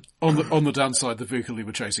 On the downside, the vehicle you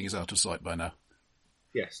were chasing is out of sight by now.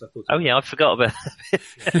 Yes, I thought... Oh yeah, I forgot about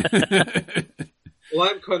that. Well,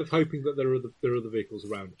 I'm kind of hoping that there are other vehicles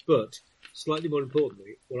around, but slightly more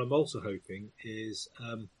importantly, what I'm also hoping is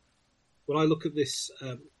when I look at this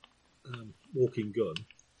walking gun,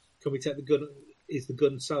 can we take the gun? Is the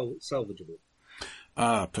gun salvageable?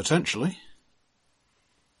 Potentially.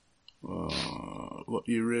 What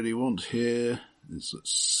you really want here is,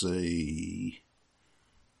 let's see...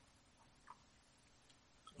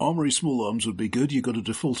 Armory small arms would be good. You've got a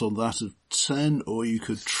default on that of 10, or you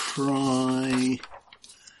could try...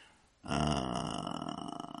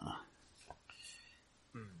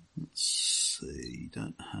 let's see,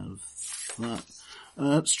 don't have that.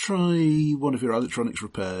 Let's try one of your electronics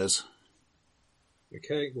repairs.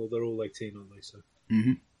 Okay, well, they're all 18, aren't they, so...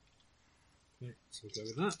 Mm-hmm. Okay, so we'll go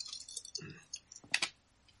with that.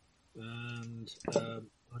 And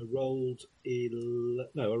I rolled...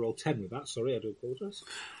 I rolled 10 with that, sorry, I do apologise.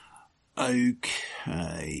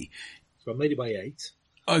 Okay. So I made it by 8.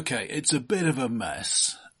 Okay, it's a bit of a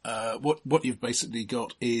mess. What you've basically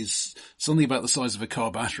got is something about the size of a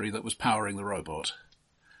car battery that was powering the robot,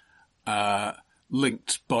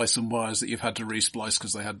 linked by some wires that you've had to resplice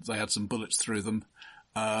because they had some bullets through them,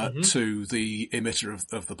 to the emitter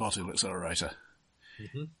of the particle accelerator.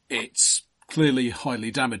 Mm-hmm. It's clearly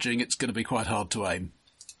highly damaging. It's going to be quite hard to aim.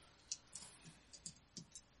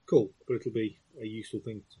 Cool, but it'll be a useful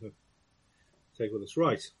thing to take with us.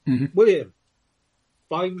 Right. Mm-hmm. William,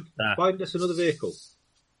 find us another vehicle.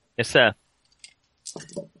 Yes, sir.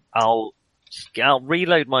 I'll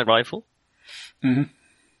reload my rifle. Mm-hmm.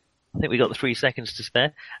 I think we got the 3 seconds to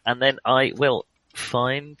spare, and then I will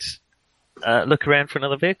look around for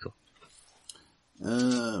another vehicle.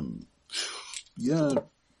 Yeah.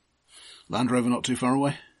 Land Rover not too far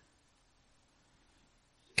away.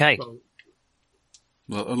 Okay.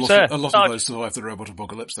 Well, a lot of those survive the robot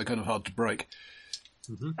apocalypse. They're kind of hard to break.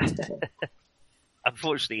 Mm-hmm.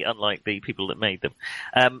 Unfortunately, unlike the people that made them.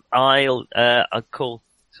 I'll call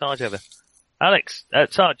Sarge over. Alex,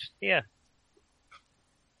 Sarge, here.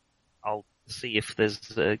 I'll see if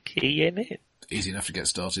there's a key in it. Easy enough to get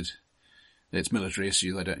started. It's military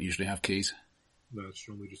issue. They don't usually have keys. No, it's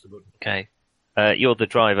normally just a button. Okay. You're the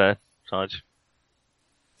driver, Sarge.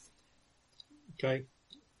 Okay.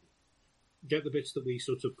 Get the bits that we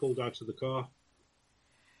sort of pulled out of the car.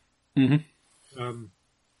 Mm-hmm.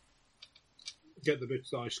 Get the bits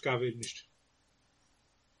that I scavenged.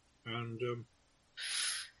 And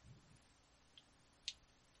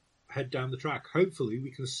head down the track. Hopefully we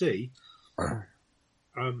can see where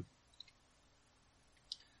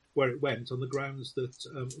it went on the grounds that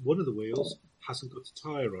one of the wheels hasn't got a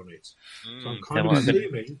tyre on it. So I'm kind of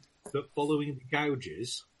assuming that following the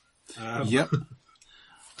gouges... Yep.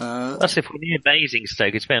 That's if we're near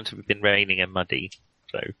Basingstoke. It's bound to have been raining and muddy.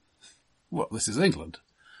 So, well, this is England.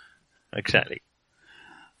 Exactly.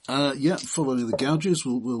 Yeah, following the gouges,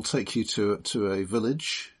 we'll take you to a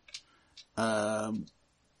village.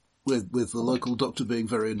 With the local doctor being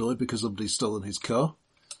very annoyed because somebody's stolen his car.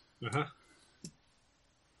 Uh-huh.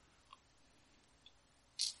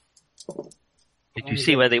 Did you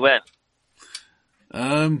see where they went?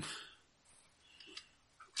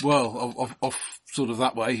 Well, off sort of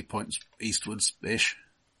that way, he points eastwards-ish.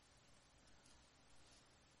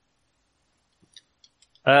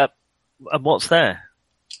 And what's there?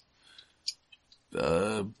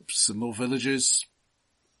 Some more villages.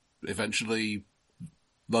 Eventually,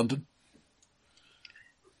 London.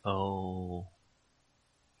 Oh.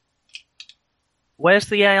 Where's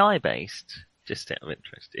the AI based? Just out of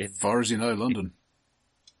interest. As far as you know, London.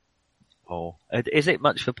 Oh. Is it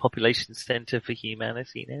much of a population centre for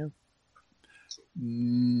humanity now?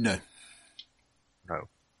 No. No.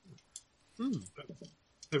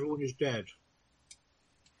 Everyone is dead.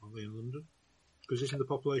 Are they in London? Because isn't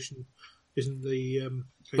the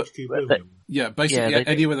HQ Birmingham? Yeah, basically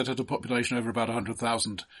anywhere that had a population over about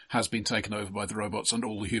 100,000 has been taken over by the robots, and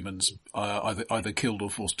all the humans are either killed or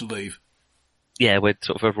forced to leave. Yeah, we're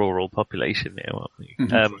sort of a rural population now, aren't we?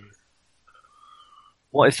 Mm-hmm.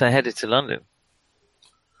 What if they're headed to London?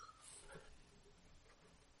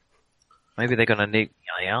 Maybe they're going to nuke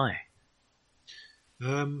the AI.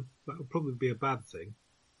 That would probably be a bad thing.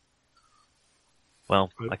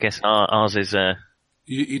 Well, I guess ours is...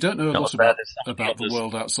 You don't know a Not lot as bad about as the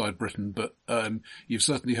world outside Britain, but you've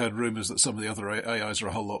certainly heard rumours that some of the other AIs are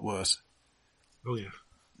a whole lot worse. Oh, yeah.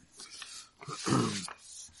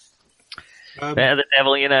 Better the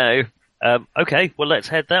devil, you know. Okay, well, let's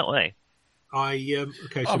head that way. Okay.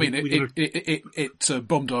 So I mean, it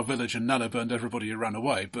bombed our village and nano burned everybody who ran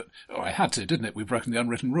away, but it had to, didn't it? We've broken the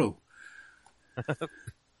unwritten rule.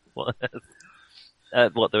 What?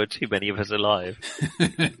 There were too many of us alive.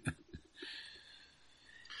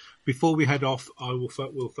 Before we head off, we'll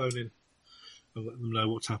phone in and let them know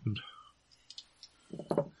what's happened.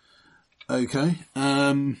 Okay.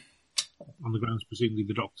 On the grounds, presumably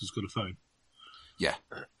the doctor's got a phone. Yeah.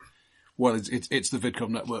 Well, it's the Vidcom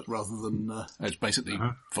network rather than it's basically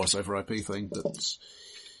voice over IP thing. That's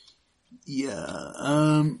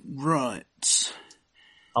right.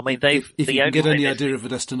 I mean, if you can get any idea of a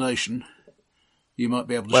destination, you might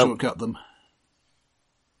be able to shortcut them.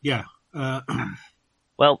 Yeah.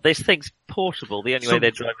 Well, this thing's portable. The only way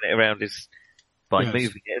they're driving it around is by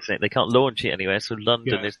moving it, isn't it? They can't launch it anywhere, so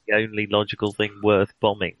London is the only logical thing worth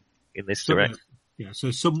bombing in this direction. Yeah,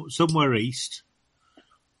 so somewhere east.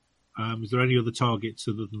 Is there any other targets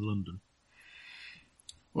other than London?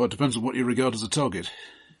 Well, it depends on what you regard as a target.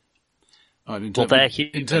 In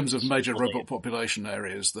terms of major robot population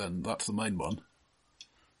areas, then that's the main one.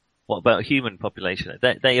 What about human population?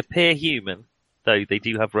 They appear human, though they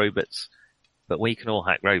do have robots, but we can all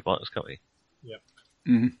hack robots, can't we? Yeah.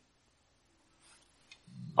 Mm-hmm.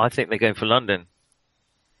 I think they're going for London.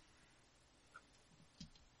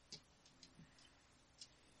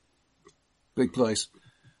 Big place.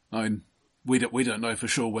 I mean, we don't know for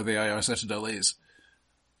sure where the AI Citadel is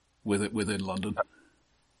within London.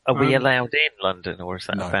 Are we allowed in London, or is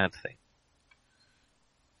that No. a bad thing?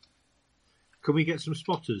 Can we get some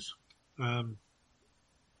spotters? Where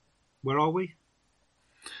are we?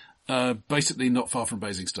 Basically not far from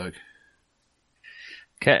Basingstoke.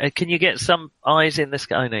 Can you get some eyes in the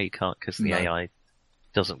sky? No, you can't, because the No. AI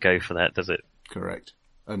doesn't go for that, does it? Correct.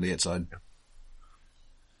 Only its own.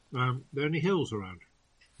 Are there any hills around?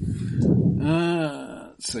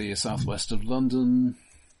 Let's see, southwest of London.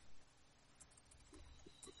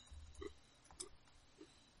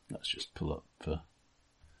 Let's just pull up a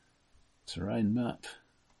terrain map.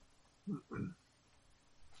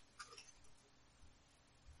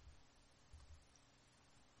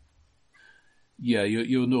 Yeah,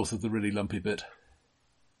 you're north of the really lumpy bit.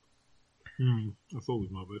 I thought we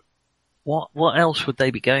might be. What else would they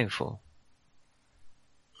be going for?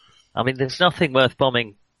 I mean, there's nothing worth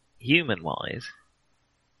bombing human-wise.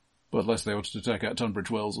 Well, unless they wanted to take out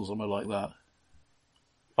Tunbridge Wells or somewhere like that.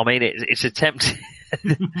 I mean, it's attempted.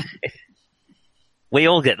 We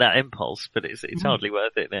all get that impulse, but it's hardly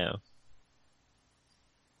worth it now.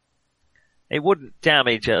 It wouldn't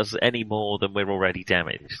damage us any more than we're already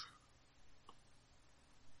damaged.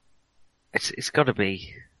 It's got to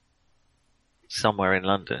be somewhere in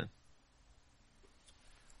London,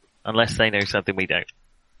 unless they know something we don't.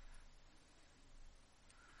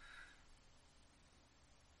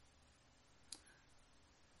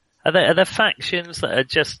 Are there factions that are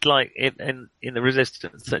just like in the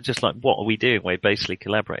Resistance that are just like, what are we doing? We're basically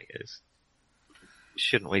collaborators.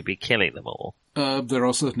 Shouldn't we be killing them all? There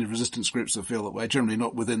are certainly resistance groups that feel that way. Generally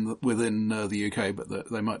not within the UK,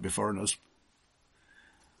 but they might be foreigners.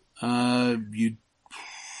 Let's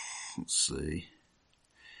see.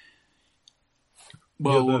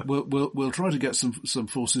 Well, we'll try to get some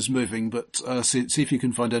forces moving, but see if you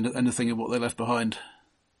can find anything in what they left behind.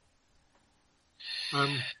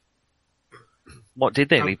 What did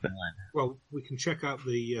they leave behind? Well, we can check out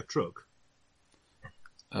the truck.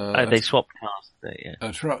 They swapped cars today, yeah.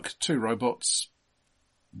 A truck, 2 robots,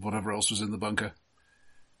 whatever else was in the bunker.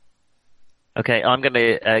 Okay, I'm going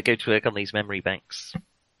to go to work on these memory banks.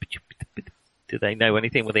 Do they know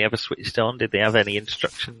anything? Were they ever switched on? Did they have any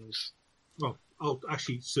instructions? Well, I'll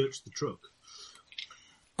actually search the truck.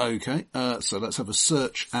 Okay, so let's have a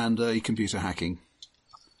search and a computer hacking,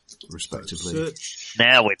 respectively. Search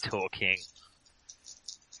Now we're talking.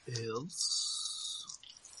 is...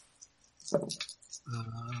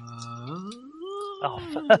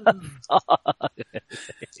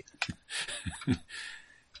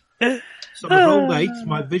 So I rolled 8.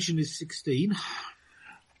 My vision is 16.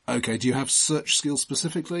 Okay, do you have search skill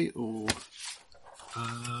specifically, or?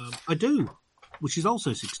 I do, which is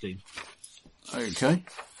also 16. Okay.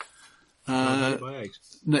 By 8.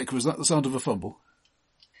 Nick, was that the sound of a fumble?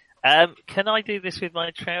 Can I do this with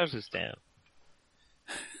my trousers down?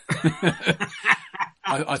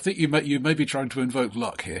 I think you may be trying to invoke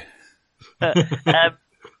luck here. I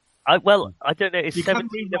don't know. Is You can 17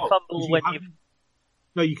 a re-roll, fumble 'cause when you you? haven't-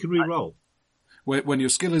 No, you can re-roll. When your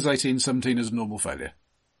skill is 18, 17 is a normal failure.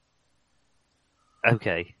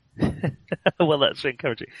 Okay. Well, that's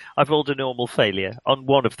encouraging. I've rolled a normal failure on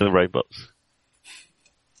one of the robots.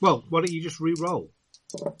 Well, why don't you just re-roll?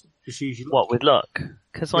 Just use your luck. What, with luck?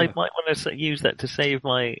 Because I Yeah. might want to use that to save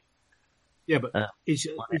my... Yeah, but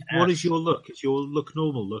what is your luck? Is your luck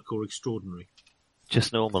normal luck or extraordinary?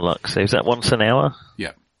 Just normal luck. So is that once an hour?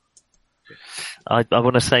 Yeah. I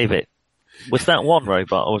want to save it. Was that one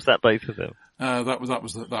robot or was that both of them? That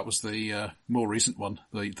was the more recent one.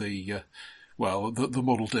 The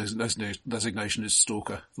model designation is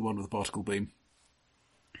Stalker, the one with the particle beam.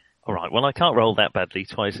 All right. Well, I can't roll that badly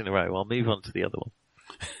twice in a row. I'll move on to the other one.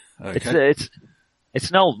 Okay. It's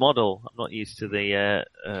an old model. I'm not used to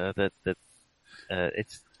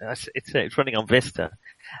it's running on Vista.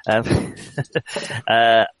 I've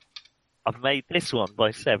made this one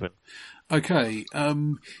by 7. Okay.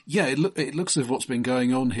 It looks as if what's been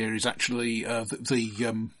going on here is actually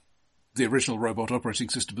the original robot operating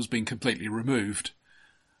system has been completely removed,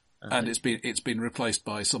 and it's been replaced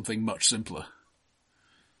by something much simpler.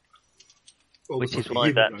 Which is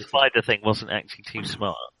why that spider thing wasn't actually too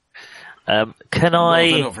smart. They're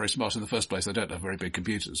not very smart in the first place. They don't have very big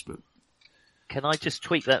computers, but can I just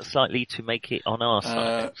tweak that slightly to make it on our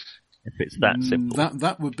side? If it's that simple,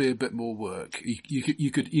 that would be a bit more work.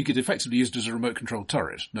 You could effectively use it as a remote controlled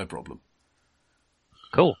turret, no problem.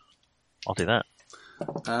 Cool, I'll do that.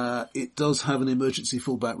 It does have an emergency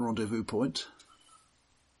fallback rendezvous point.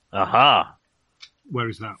 Aha! Where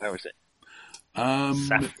is that? Where is it?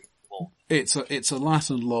 It's a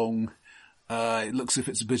Latin long. It looks as if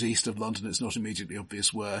it's a bit east of London. It's not immediately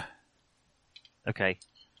obvious where. Okay,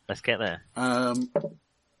 let's get there.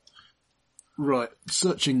 Right,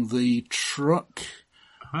 searching the truck.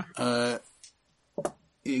 You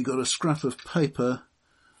got a scrap of paper.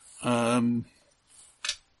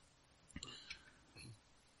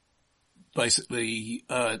 Basically,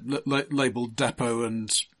 labelled depot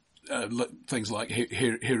and things like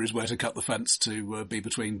here is where to cut the fence to be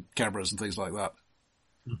between cameras and things like that.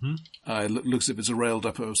 Mm-hmm. Looks as if it's a rail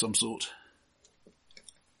depot of some sort.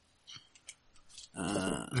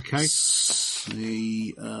 Okay.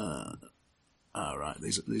 All right,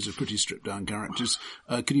 these are pretty stripped down characters.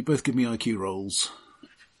 Can you both give me IQ rolls?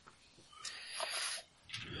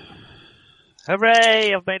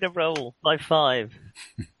 Hooray! I've made a roll by 5.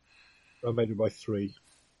 I made it by 3.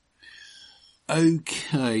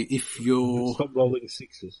 Okay, if you're Stop rolling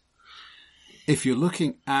 6s. If you're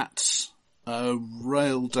looking at a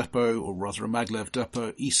rail depot, or rather a maglev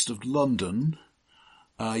depot east of London,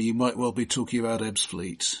 you might well be talking about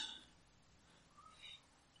Ebbsfleet.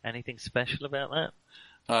 Anything special about that?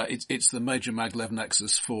 It's the major maglev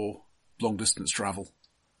nexus for long distance travel,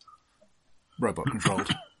 robot controlled.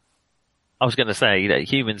 I was going to say,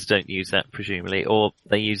 humans don't use that presumably, or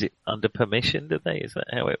they use it under permission, do they? Is that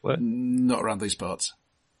how it works? Not around these parts.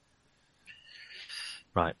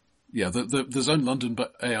 Right. Yeah, the Zone London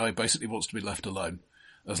AI basically wants to be left alone.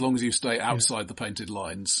 As long as you stay outside the painted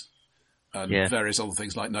lines and various other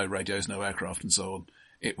things like no radios, no aircraft and so on,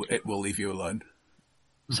 it will leave you alone.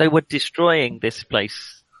 So would destroying this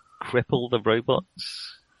place cripple the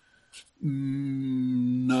robots?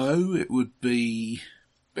 No, it would be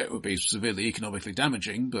severely economically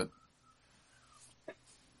damaging, but...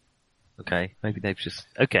 Okay, maybe they've just...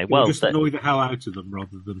 Okay, well... Just annoy the hell out of them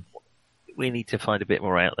rather than... We need to find a bit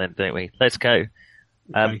more out then, don't we? Let's go.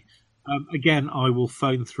 Okay. Again, I will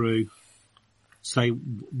phone through, say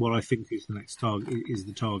what I think is the next target, is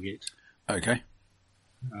the target. Okay.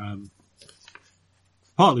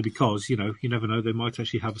 Partly because, you never know, they might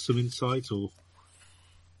actually have some insight or...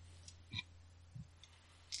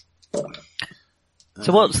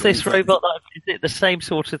 So what's this robot like? Is it the same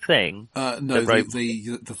sort of thing? No,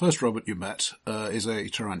 the first robot you met is a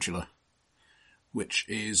tarantula, which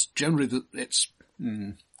is generally it's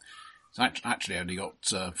actually only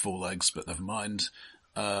got 4 legs, but never mind.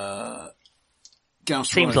 Gauss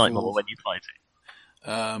Seems rifle, like more when you fight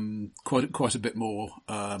it. Quite a bit more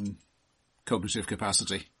cognitive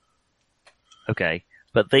capacity. Okay,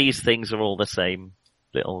 but these things are all the same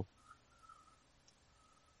little...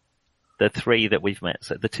 The 3 that we've met,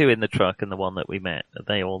 so the 2 in the truck and the one that we met, are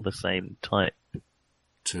they all the same type?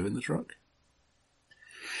 2 in the truck?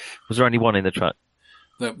 Was there only 1 in the truck?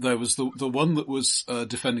 There was the one that was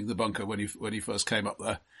defending the bunker when you first came up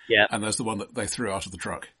there. Yeah. And there's the one that they threw out of the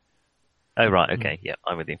truck. Oh right, okay, yeah,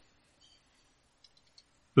 I'm with you.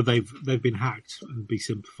 but they've been hacked and be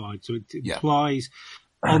simplified. So it Yeah. implies,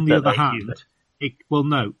 on the That other they hand, use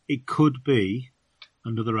it could be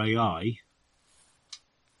another AI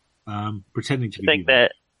pretending to I be think human. their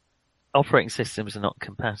operating systems are not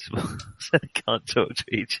compatible, so they can't talk to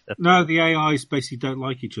each other. No, the AIs basically don't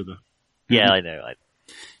like each other. Yeah, I know.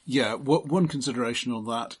 Yeah, one consideration on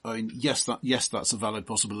that, I mean, yes, that's a valid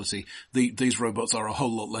possibility. These robots are a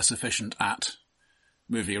whole lot less efficient at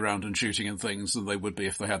moving around and shooting and things than they would be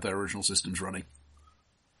if they had their original systems running.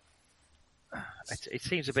 It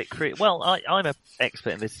seems a bit Well, I'm an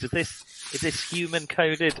expert in this. Is this human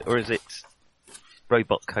coded or is it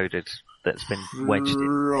robot coded that's been wedged in?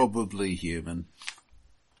 Probably human.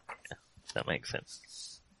 That makes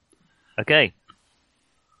sense. Okay.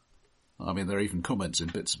 I mean, there are even comments in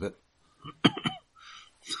bits of it.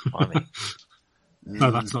 I mean,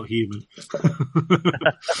 No, that's not human.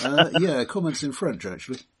 Yeah, comments in French,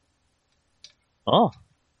 actually. oh,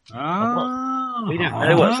 Ah, we don't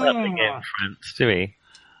know what's happening in France, do we?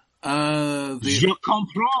 Je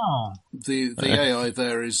comprends. The AI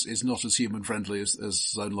there is not as human friendly as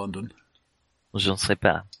Zone London. Je ne sais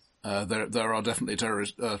pas. There are definitely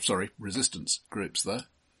resistance groups there.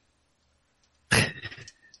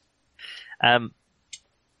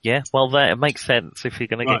 Yeah, well, that it makes sense if you're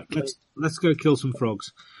going to Right, get. let's go kill some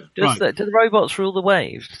frogs. Do Right. the robots rule the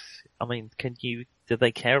waves? I mean, do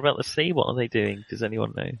they care about the sea? What are they doing? Does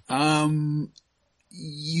anyone know?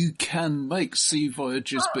 You can make sea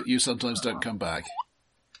voyages, but you sometimes don't come back.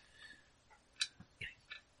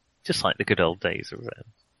 Just like the good old days of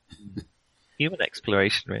human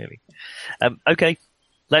exploration, really. Okay,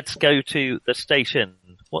 let's go to the station.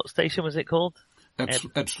 What station was it called?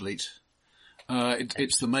 Ebbsfleet.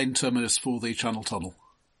 It's the main terminus for the Channel Tunnel.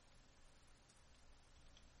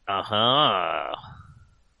 Aha.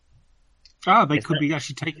 They could be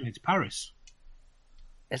actually taking it to Paris.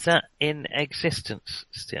 Is that in existence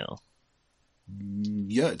still?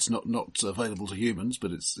 Yeah, it's not available to humans,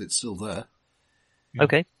 but it's still there.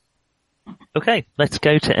 Okay. Okay, let's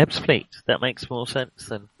go to Ebbsfleet. That makes more sense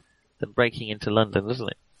than breaking into London, doesn't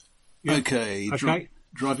it? Yeah. Okay. Okay.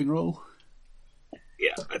 Driving roll?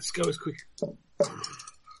 Yeah, let's go as quick.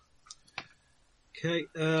 Okay,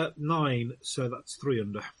 9, so that's 3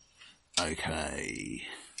 under. Okay.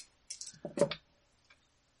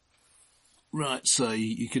 Right, so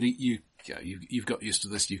you've got used to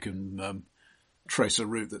this. You can trace a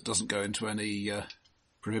route that doesn't go into any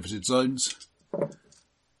prohibited zones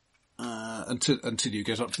until you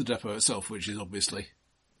get up to the depot itself, which is obviously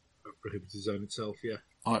A prohibited zone itself, yeah.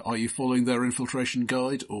 Are you following their infiltration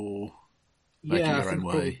guide or making Yeah, your own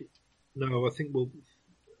way? No, I think we'll.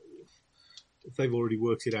 If they've already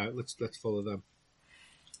worked it out, let's follow them.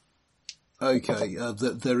 Okay,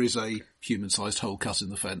 there is a human-sized hole cut in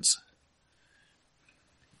the fence.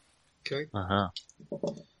 Okay. Uh-huh.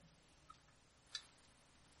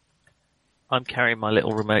 I'm carrying my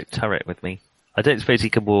little remote turret with me. I don't suppose he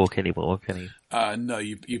can walk anymore, can he? No,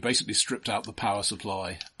 you basically stripped out the power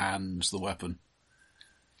supply and the weapon.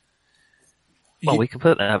 Well, we can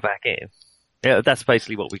put that back in. Yeah, that's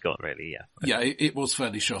basically what we got, really, yeah. Yeah, it was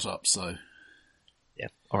fairly shot up, so... Yeah,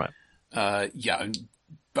 alright. Yeah, and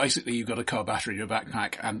basically you've got a car battery in your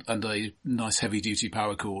backpack and a nice heavy-duty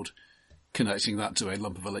power cord connecting that to a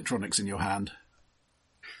lump of electronics in your hand.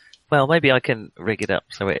 Well, maybe I can rig it up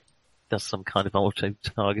so it does some kind of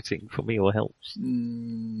auto-targeting for me or helps.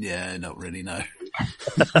 Yeah, not really, no.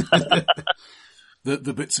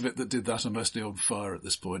 The bits of it that did that are mostly on fire at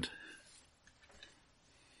this point.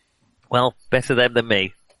 Well, better them than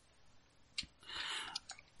me.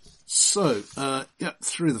 So,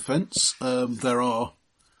 through the fence, there are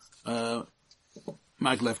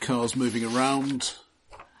maglev cars moving around,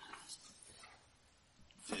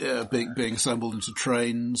 being assembled into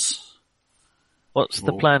trains. What's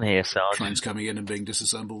the plan here, Sarge? Trains coming in and being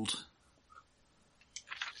disassembled.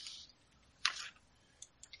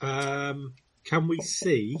 Can we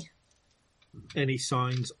see any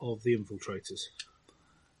signs of the infiltrators?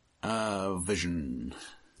 Vision.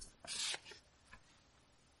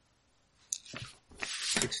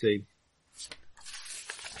 16.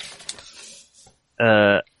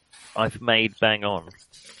 I've made bang on.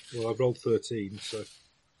 Well, I've rolled 13, so...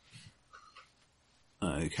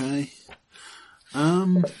 Okay.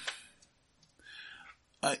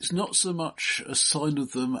 It's not so much a sign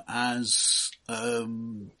of them as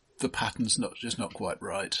the pattern's just not quite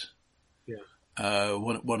right. Yeah.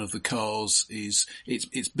 One of the cars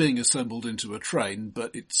it's being assembled into a train,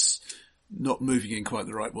 but it's not moving in quite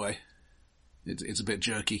the right way. It's a bit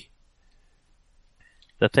jerky.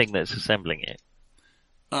 The thing that's assembling it.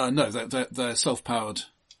 No, they're self-powered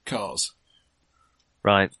cars.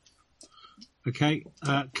 Right. Okay,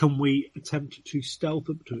 can we attempt to stealth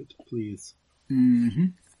up to it, please? Mm-hmm.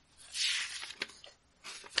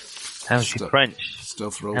 How's your French?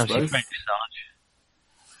 Stealth rolls How's your both. French,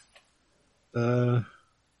 Sarge?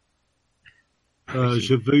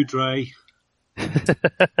 Je voudrais...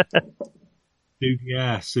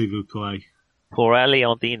 s'il vous plaît. Pour aller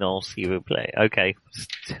en dîner, s'il vous plaît. Okay,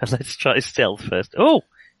 let's try stealth first. Oh,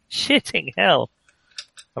 shitting hell!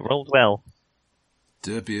 I rolled well.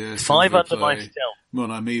 De bien, 5 under my plaît. stealth. Mon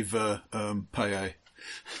ami veut payer.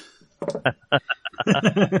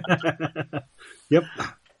 Yep.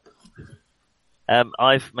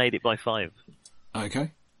 I've made it by 5.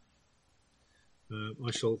 Okay.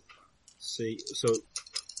 I shall see. So,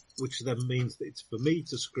 which then means that it's for me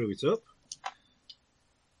to screw it up.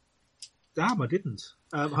 Damn, I didn't.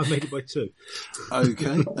 I made it by 2.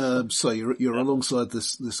 Okay. So you're alongside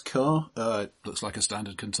this car. It looks like a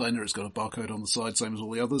standard container. It's got a barcode on the side, same as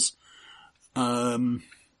all the others.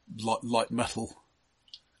 Light metal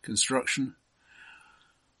construction.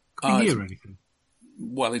 Can you hear anything?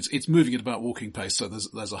 Well, it's moving at about walking pace, so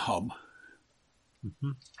there's a hum.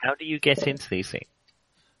 Mm-hmm. How do you get into these things?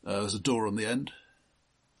 There's a door on the end.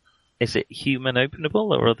 Is it human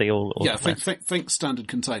openable, or are they all Yeah, automatic? think standard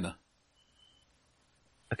container.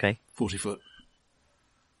 Okay. 40 foot.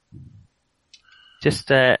 Just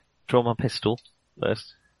draw my pistol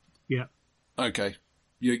first. Yeah. Okay.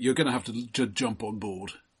 You're going to have to jump on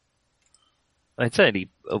board. It's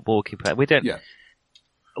only a walking path. We don't. Yeah.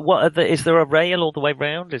 What is there a rail all the way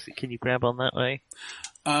round? Can you grab on that way?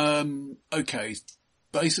 Okay.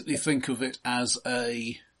 Basically think of it as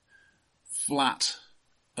a flatbed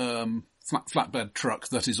truck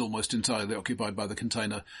that is almost entirely occupied by the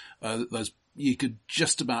container. You could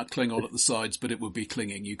just about cling on at the sides, but it would be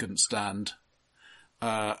clinging. You couldn't stand.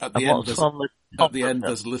 At the end,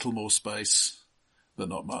 there's a little more space, but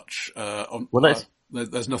not much.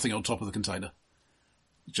 There's nothing on top of the container.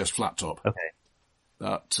 Just flat top. Okay.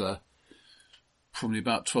 Probably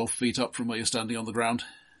about 12 feet up from where you're standing on the ground.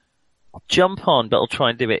 I'll jump on, but I'll try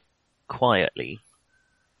and do it quietly.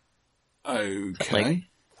 Okay.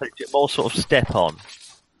 More sort of step on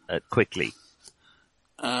quickly.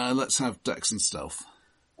 Let's have Dex and Stealth.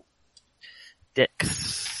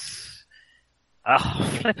 Dex.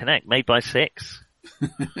 Oh, flipping heck, made by 6.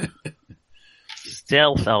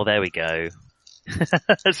 Stealth, oh, there we go.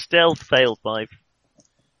 Stealth failed by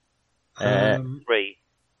 3.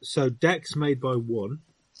 So Dex made by 1.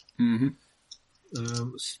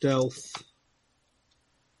 Mm-hmm. Stealth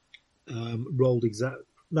rolled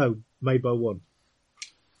made by 1.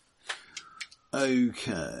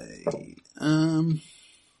 Okay.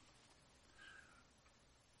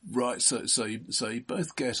 Right. So you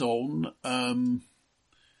both get on.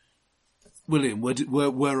 William,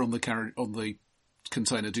 where on the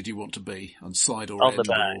container did you want to be? On side or on end? The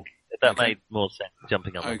back. That made more sense.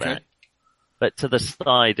 Jumping on the back. But to the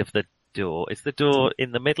side of the door. Is the door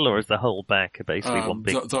in the middle, or is the whole back basically one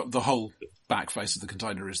big? The whole back face of the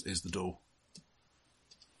container is the door.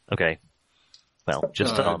 Okay. Well,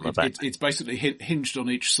 just on the back. It's basically hinged on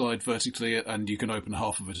each side vertically, and you can open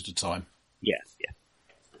half of it at a time. Yeah.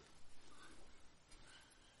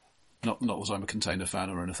 Not that I'm a container fan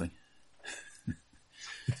or anything.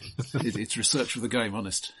 It's research for the game,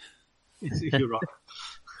 honest. You're right.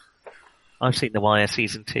 I've seen The Wire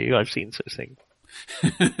season 2. I've seen such things.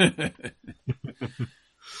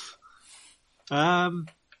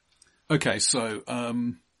 Okay, so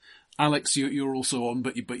Alex, you're also on,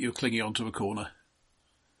 but you're clinging onto a corner.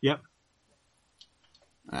 Yep.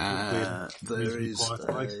 There is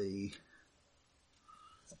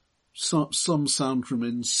some sound from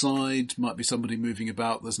inside. Might be somebody moving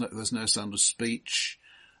about. There's no sound of speech.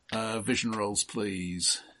 Vision rolls,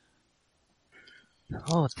 please.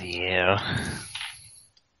 Oh dear.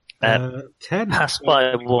 10. Pass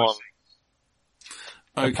by 1.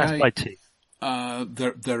 Okay. Pass by 2.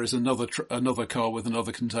 There is another car with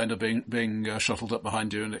another container being shuttled up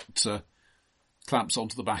behind you, and it clamps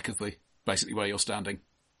onto the back of basically where you're standing.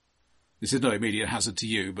 This is no immediate hazard to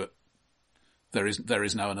you, but there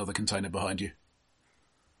is now another container behind you.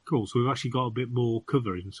 Cool. So we've actually got a bit more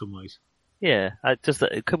cover in some ways. Yeah.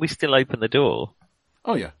 Can we still open the door?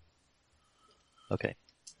 Oh yeah. Okay,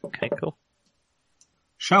 cool.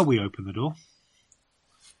 Shall we open the door?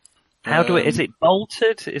 How is it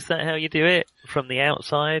bolted? Is that how you do it? From the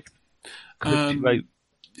outside? It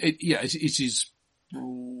is.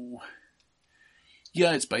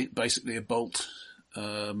 Yeah, it's basically a bolt,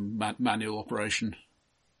 manual operation.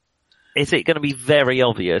 Is it going to be very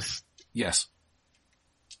obvious? Yes.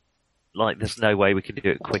 Like there's no way we can do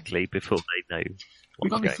it quickly before they know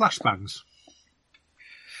We've got any flashbangs?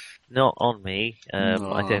 Not on me. I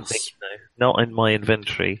don't think so. Not in my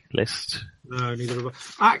inventory list. No, neither have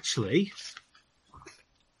I. Actually,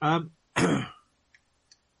 I've got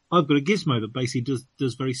a gizmo that basically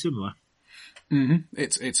does very similar. Mm-hmm.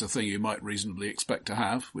 It's a thing you might reasonably expect to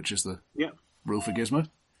have, which is the rule for gizmo.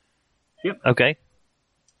 Yep. Okay.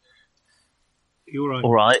 You're right.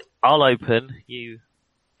 All right. I'll open. You.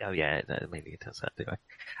 Oh yeah. Maybe it does that. Do I?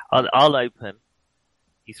 I'll open.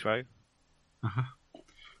 You throw. Uh-huh.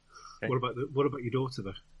 Okay. What about your daughter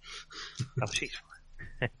though? Oh, she's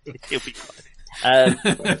fine. She'll be fine.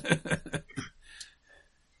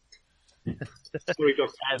 Sorry,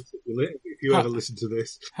 Doctor. If you ever listen to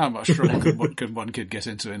this, how much trouble can one kid get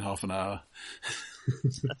into in half an hour?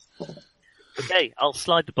 Okay, I'll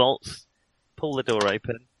slide the bolts, pull the door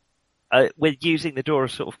open. We're using the door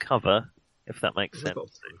as sort of cover, if that makes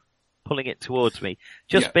sense. Pulling it towards me,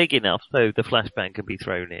 just big enough so the flashbang can be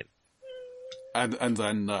thrown in. And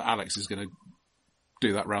then Alex is going to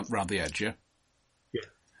do that round the edge, yeah? Yeah.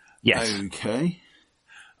 Yes. Okay.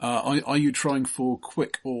 Are you trying for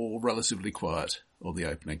quick or relatively quiet on the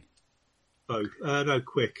opening? Oh, no,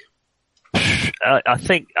 quick. I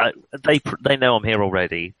think they know I'm here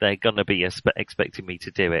already. They're going to be expecting me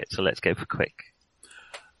to do it, so let's go for quick.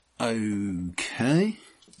 Okay.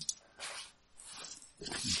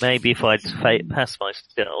 Maybe if I'd passed my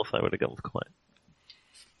stealth, I would have gone for quiet.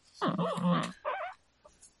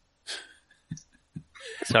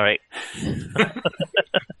 Sorry.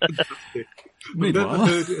 I've never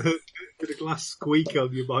heard a glass squeak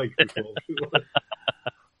on your mic before.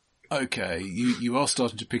 Okay, you are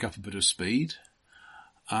starting to pick up a bit of speed.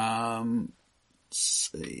 Let's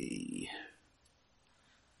see.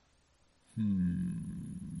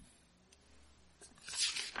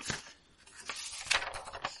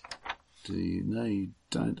 Do you know you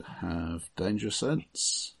don't have danger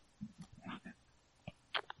sense?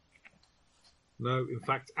 No, in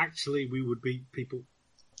fact, actually, we would be people.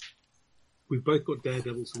 We've both got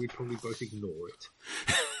Daredevil, so we'd probably both ignore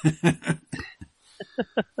it.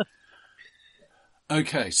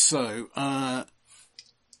 Okay, so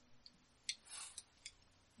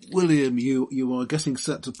William, you are getting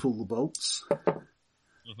set to pull the bolts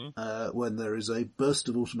when there is a burst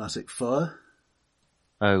of automatic fire.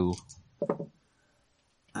 Oh.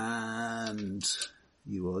 And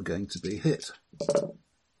you are going to be hit.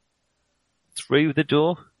 Through the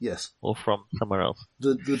door? Yes. Or from somewhere else?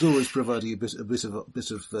 The door is providing a bit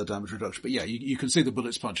of damage reduction, but yeah, you can see the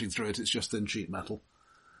bullets punching through it. It's just thin sheet metal.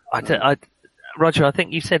 Roger, I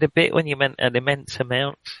think you said a bit when you meant an immense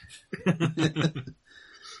amount. They're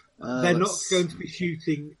not going to be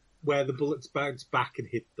shooting where the bullets bounce back and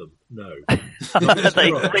hit them. No.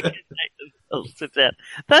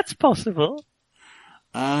 That's possible.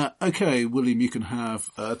 Okay, William, you can have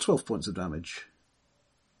 12 points of damage.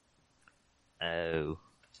 Oh.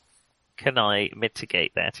 Can I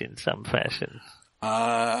mitigate that in some fashion?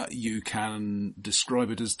 You can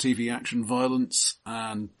describe it as TV action violence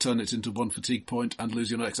and turn it into 1 fatigue point and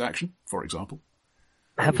lose your next action, for example.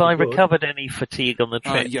 Have I recovered any fatigue on the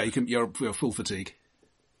trip? Yeah, you're full fatigue.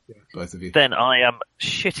 Yeah. Both of you. Then I am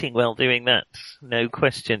shitting well doing that. No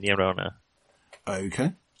question, Your Honour.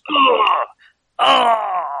 Okay.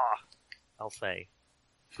 I'll say.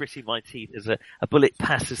 Gritting my teeth as a bullet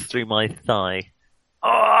passes through my thigh.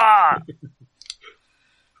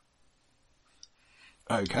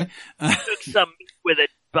 Okay. Took some with it,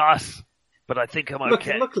 boss, but I think I'm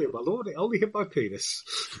okay. Luckily, my lord, it only hit my penis.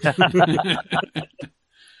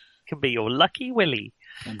 Can be your lucky Willy.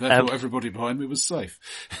 And therefore everybody behind me was safe.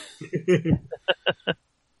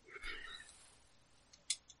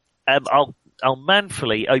 I'll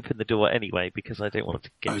manfully open the door anyway because I don't want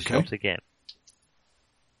to get shot again.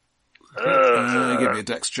 Give me a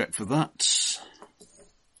dex check for that.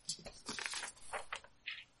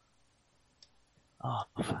 Oh,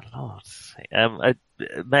 for Lord's sake.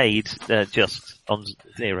 Made just on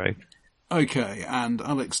 0. Okay, and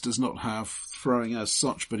Alex does not have throwing as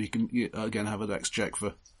such, but he can again have a dex check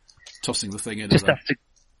for tossing the thing in. Just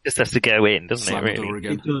has to go in, doesn't it, really?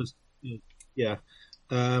 Again. It does. Yeah.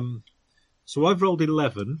 So I've rolled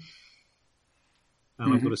 11,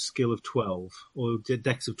 and I've got a skill of 12, or a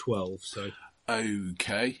dex of 12, so...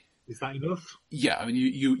 Okay. Is that enough? Yeah, I mean,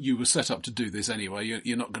 you were set up to do this anyway.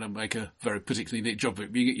 You're not going to make a very particularly neat job of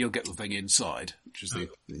it. You'll get the thing inside, which is the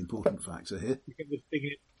important factor here.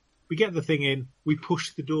 We get the thing in, we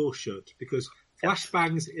push the door shut, because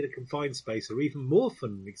flashbangs in a confined space are even more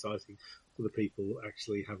fun and exciting for the people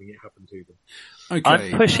actually having it happen to them. Okay.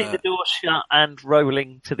 I'm pushing the door shut and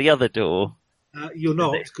rolling to the other door. You're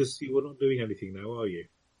not, because you are not doing anything now, are you?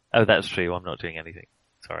 Oh, that's true. I'm not doing anything.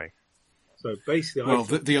 Sorry. So basically, well,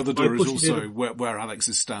 the other door is pushed it also where Alex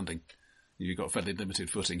is standing. You've got fairly limited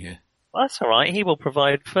footing here. Well, that's all right. He will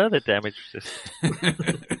provide further damage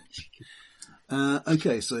resistance.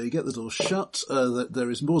 Okay, so you get the door shut. There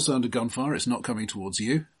is more sound of gunfire. It's not coming towards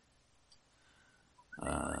you.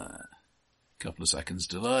 Couple of seconds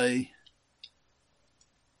delay.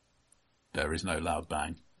 There is no loud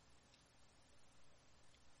bang.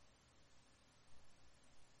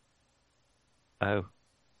 Oh.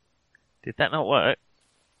 Did that not work?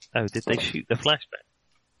 Oh, did they shoot the flashbang?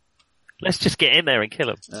 Let's just get in there and kill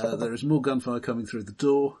them. There is more gunfire coming through the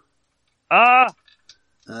door. Ah!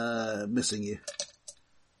 Missing you.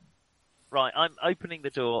 Right, I'm opening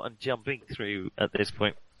the door and jumping through at this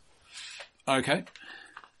point. Okay.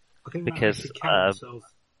 I think Because, that actually counts itself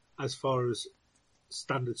as far as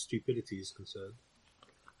standard stupidity is concerned.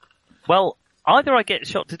 Well, either I get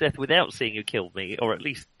shot to death without seeing who killed me, or at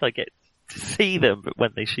least I get to see them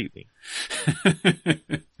when they shoot me.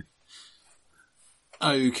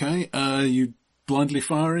 Okay, you blindly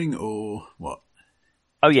firing or what?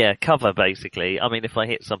 Oh yeah, cover basically. I mean, if I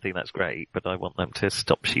hit something, that's great, but I want them to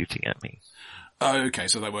stop shooting at me. Okay,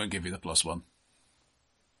 so they won't give you the +1.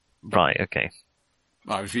 Right, okay.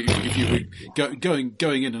 Oh, if you were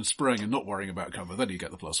going in and spraying and not worrying about cover, then you get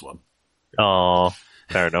the +1. Oh,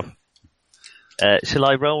 fair enough. Shall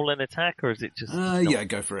I roll an attack, or is it just... Yeah,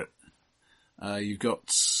 go for it. You've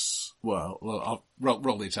got... Well, I'll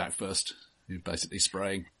roll the attack first. You're basically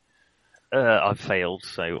spraying. I've failed,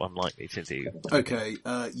 so unlikely to do. Okay,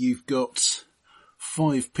 you've got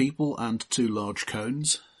 5 people and 2 large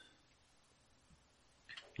cones.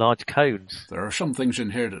 Large cones? There are some things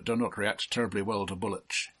in here that do not react terribly well to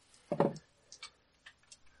bullets.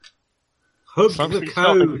 Hug the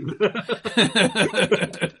cone!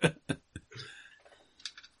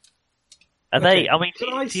 Are they, I mean,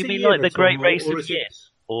 do you mean like the Great Race of Yes?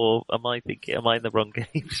 Or am I in the wrong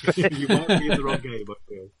game? You might be in the wrong game, I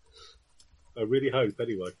feel. I really hope,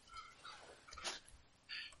 anyway.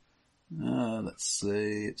 Let's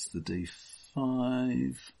see, it's the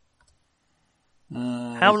D5.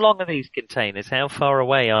 How long are these containers? How far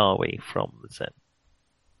away are we from the center?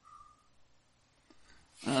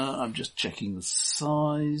 I'm just checking the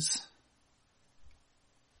size.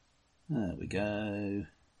 There we go.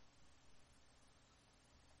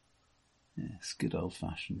 Yes, good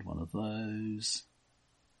old-fashioned one of those.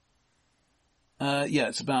 Yeah,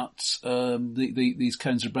 it's about, these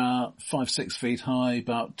cones are about 5-6 feet high,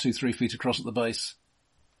 about 2-3 feet across at the base.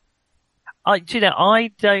 Do you know, I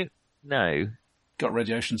don't know. Got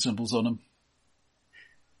radiation symbols on them.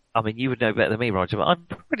 I mean, you would know better than me, Roger, but I'm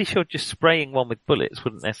pretty sure just spraying one with bullets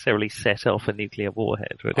wouldn't necessarily set off a nuclear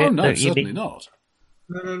warhead, would it? Oh, no, certainly not.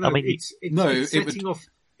 No. I mean, it's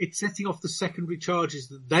setting off the secondary charges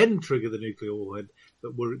that then trigger the nuclear warhead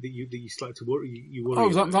that you start to worry. You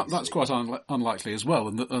worry. Oh, that's quite unlikely as well,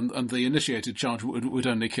 and the initiated charge would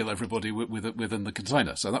only kill everybody within the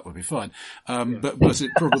container, so that would be fine. But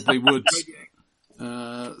it probably would.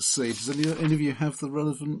 See, does any of you have the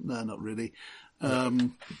relevant? No, not really. A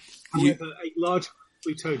large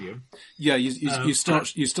plutonium. Yeah, you start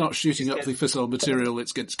shooting up the fissile material.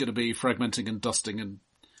 It's going to be fragmenting and dusting and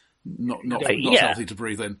not healthy to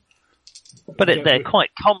breathe in. But they're quite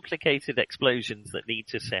complicated explosions that need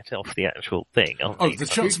to set off the actual thing, aren't they? The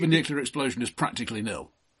chance of a nuclear explosion is practically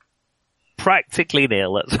nil. Practically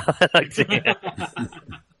nil, that's what I like to hear.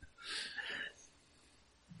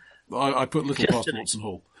 I put little past Watson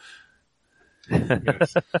Hall.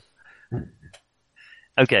 Yes.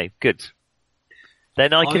 Okay, good.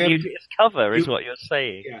 Then I can use it as cover, is what you're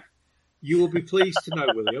saying. Yeah. You will be pleased to know,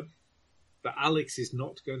 William, that Alex is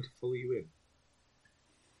not going to follow you in.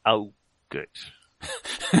 Oh, good.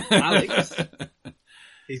 Alex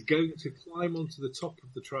is going to climb onto the top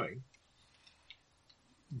of the train,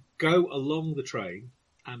 go along the train,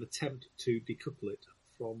 and attempt to decouple it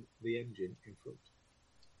from the engine in front.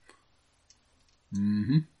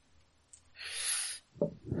 Mm-hmm.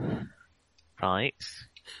 Right.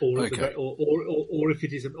 Or Okay. if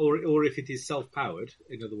it is self-powered,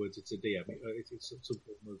 in other words, it's a DM. It's some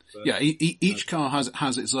form of. Each car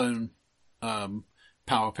has its own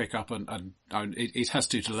power pickup, and it has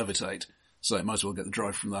to levitate, so it might as well get the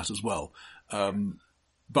drive from that as well.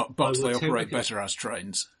 But they operate better as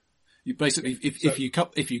trains. You basically, if you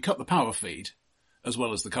cut the power feed as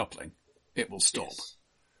well as the coupling, it will stop. Yes.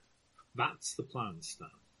 That's the plan, Stan.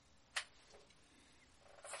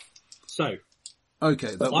 So.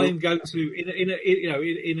 Okay, I'm going to, in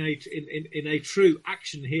a true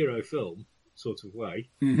action hero film sort of way.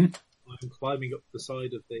 Mm-hmm. I'm climbing up the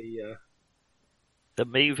side of the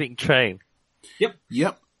moving train.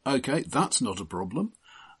 Yep. Okay, that's not a problem.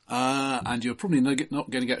 And you're probably not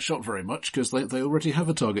going to get shot very much because they already have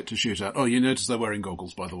a target to shoot at. Oh, you notice they're wearing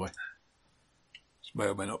goggles, by the way. This may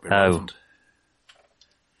or may not be relevant.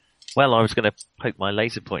 Well, I was going to poke my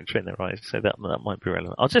laser pointer in their eyes, so that might be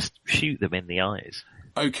relevant. I'll just shoot them in the eyes.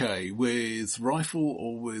 Okay, with rifle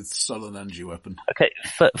or with stolen energy weapon? Okay,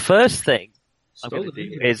 first thing I'm going to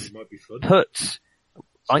do is put...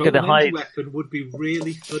 I'm going to hide... weapon would be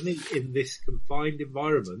really funny in this confined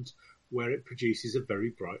environment where it produces a very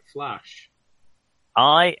bright flash.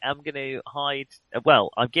 I am going to hide...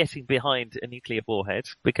 Well, I'm getting behind a nuclear warhead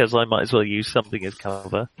because I might as well use something as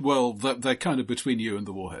cover. Well, they're kind of between you and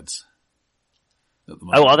the warheads. At the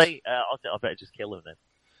moment. Oh, are they? I better just kill them then.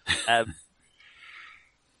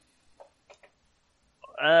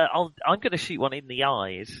 I'm going to shoot one in the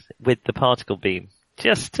eyes with the particle beam,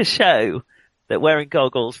 just to show that wearing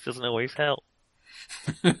goggles doesn't always help.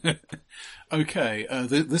 Okay,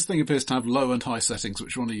 this thing appears to have low and high settings.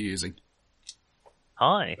 Which one are you using?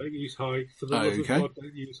 High. Don't use high. For the love of God,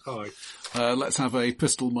 don't use high. Let's have a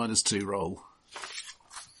pistol -2 roll.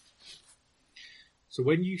 So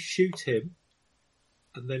when you shoot him,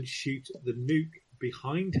 and then shoot the nuke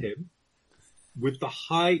behind him, with the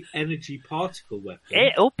high energy particle weapon...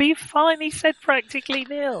 It'll be fine, he said practically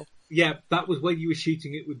nil. Yeah, that was when you were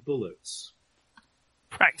shooting it with bullets.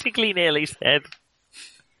 Practically nil, he said.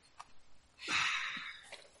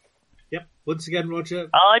 Yep, once again, Roger.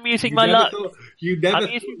 I'm using my luck. I'm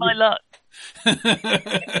using my luck.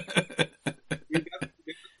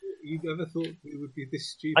 You never thought it would be this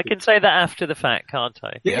stupid. I can say that after the fact, can't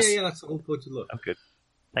I? Yeah, that's the whole point of luck. Oh, good.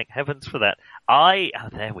 Thank heavens for that.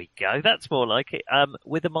 there we go. That's more like it.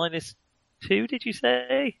 With a -2, did you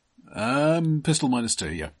say? Pistol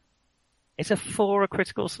 -2, yeah. Is a 4 a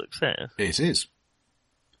critical success? It is.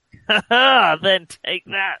 Then take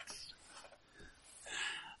that.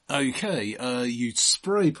 Okay, you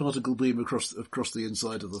spray particle beam across the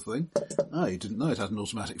inside of the thing. Oh, you didn't know it had an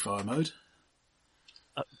automatic fire mode.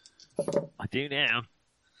 I do now.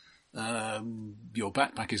 Your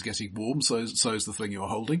backpack is getting warm, so is the thing you're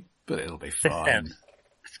holding, but it'll be fine.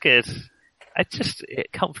 That's good. It's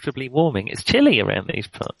comfortably warming. It's chilly around these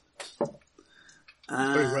parts.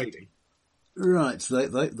 Very rainy. Right,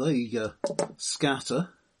 they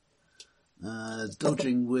scatter,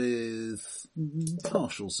 dodging with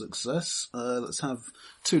partial success. Let's have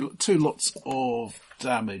two lots of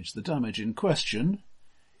damage. The damage in question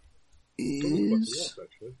is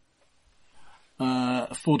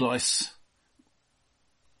 4 dice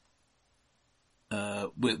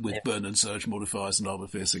with burn and surge modifiers and armor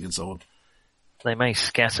piercing and so on. They may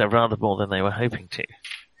scatter rather more than they were hoping to.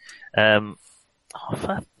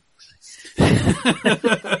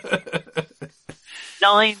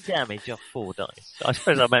 9 damage off 4 dice. I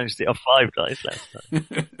suppose I managed it off 5 dice last time.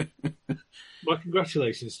 My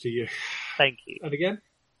congratulations to you. Thank you. And again?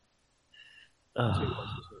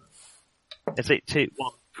 Is it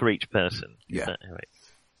 1 for each person? Yeah.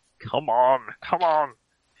 Come on.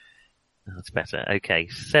 That's better. Okay,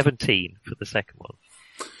 17 for the second one.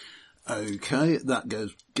 Okay, that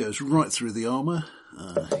goes right through the armour.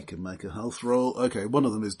 He can make a health roll. Okay, one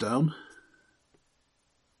of them is down.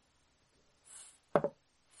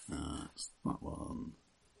 That's that one.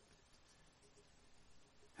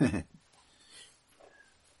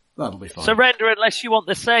 That'll be fine. Surrender unless you want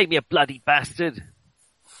the same, you bloody bastard.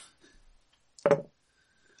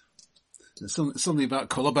 There's something about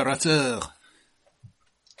collaborateur.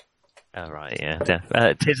 Oh, right, yeah.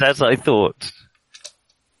 'Tis as I thought.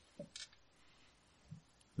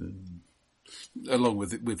 Along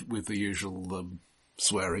with the usual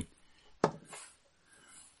swearing.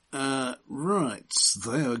 Right,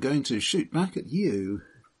 they are going to shoot back at you.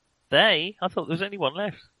 I thought there was only one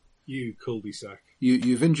left. You cul-de-sac.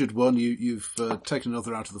 You've injured one. You've taken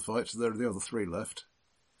another out of the fight. So there are the other 3 left.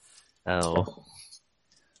 Oh.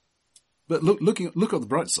 But look on the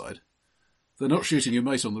bright side. They're not shooting your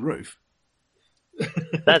mate on the roof.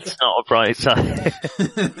 That's not a bright side.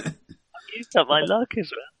 I've used up my luck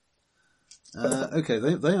as well. Okay,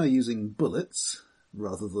 they are using bullets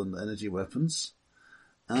rather than energy weapons.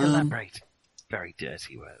 Collaborate. Very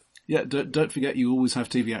dirty word. Yeah, don't forget you always have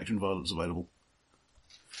TV action violence available.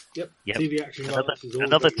 Yep. TV action violence is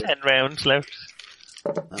another 10 rounds left.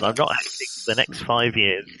 I'm not acting for the next 5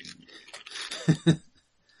 years.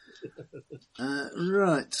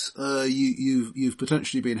 Right. You've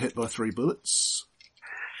potentially been hit by 3 bullets.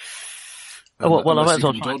 I might as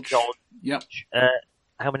well try and dodge. Yep.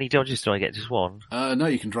 How many dodges do I get? Just 1? No,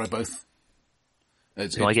 you can try both.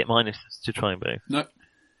 Do I get minuses to try both? No.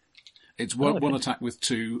 It's one attack with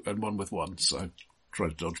 2 and 1 with 1, so try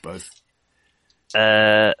to dodge both.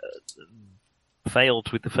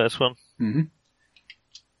 failed with the first one. Mm-hmm.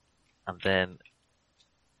 And then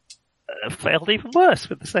failed even worse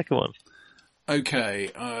with the second one.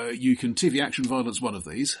 Okay, you can TV action violence one of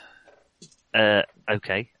these.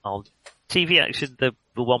 Okay, I'll TV action the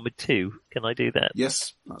one with 2. Can I do that?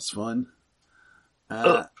 Yes, that's fine.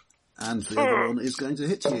 And the other one is going to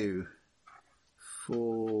hit you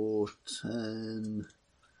for 10,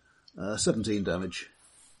 17 damage.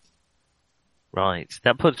 Right,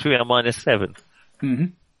 that puts me on -7. Mm-hmm.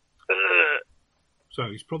 So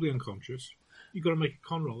he's probably unconscious. You've got to make a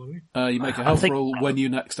con roll, haven't you? You make a health roll when you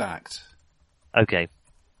next act. Okay.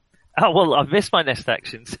 Oh, well, I've missed my next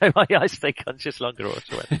action, so I stay conscious longer or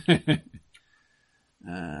whatever.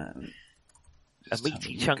 A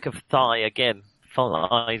meaty chunk of thigh again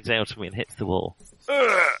flies out of me and hits the wall.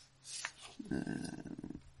 I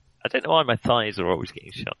don't know why my thighs are always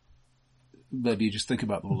getting shot. Maybe you just think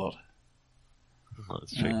about them a lot.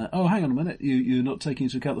 That's true. Hang on a minute. You're not taking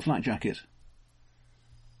into account the flak jacket.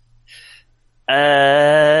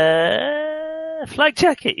 Flag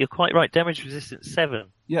jacket, you're quite right. Damage resistance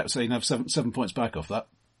 7. Yeah, so you can have 7 points back off that.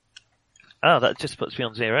 Oh, that just puts me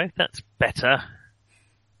on 0. That's better.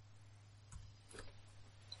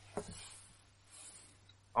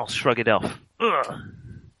 I'll shrug it off. Ugh.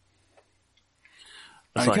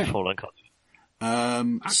 As I fall unconscious.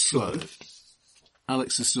 So,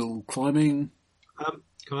 Alex is still climbing.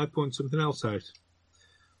 Can I point something else out?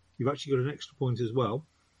 You've actually got an extra point as well.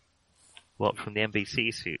 What, from the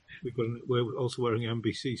NBC suit? We're also wearing an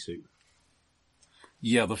NBC suit.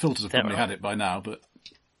 Yeah, the filters have probably had it by now, but...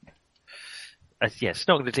 yeah, it's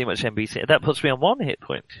not going to do much NBC. That puts me on 1 hit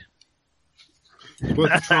point. It's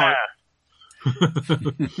worth a try.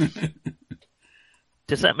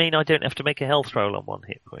 Does that mean I don't have to make a health roll on 1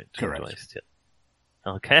 hit point? Correct.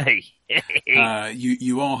 Okay.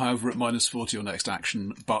 You are, however, at -40 your next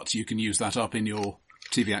action, but you can use that up in your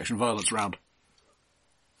TV action violence round.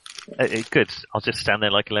 Good. I'll just stand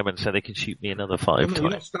there like a lemon so they can shoot me another 5 times.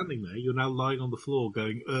 You're not standing there. You're now lying on the floor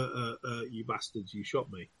going, you bastards, you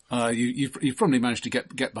shot me. You've probably managed to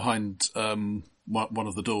get behind one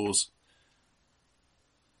of the doors.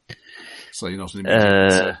 So you're not in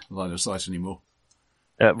immediate line of sight anymore.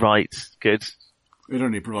 Right. Good. It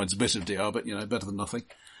only provides a bit of DR, but, better than nothing.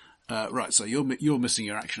 Right, so you're missing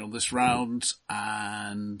your action on this round,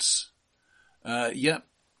 and...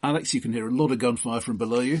 Alex, you can hear a lot of gunfire from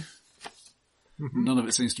below you. Mm-hmm. None of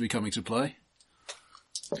it seems to be coming to play.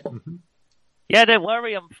 Mm-hmm. Yeah, don't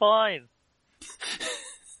worry, I'm fine.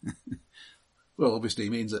 Well, obviously he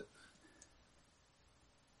means it.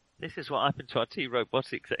 This is what happened to our 2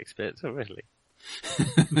 robotics experts already.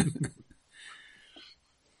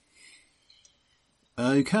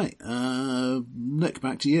 Okay, Nick,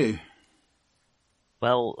 back to you.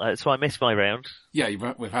 Well, so I missed my round. Yeah,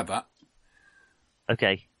 we've had that.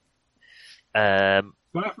 Okay. But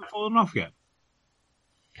I haven't fallen off yet.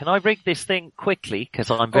 Can I rig this thing quickly? Because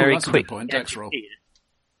I'm very that's quick. A good point. Dex roll.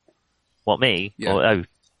 What, me? Yeah.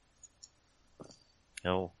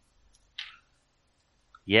 Oh.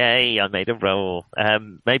 Yay, I made a roll.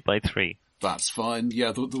 Made by 3. That's fine.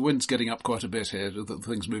 Yeah, the wind's getting up quite a bit here. The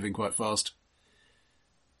thing's moving quite fast.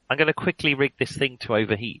 I'm going to quickly rig this thing to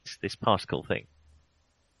overheat, this particle thing.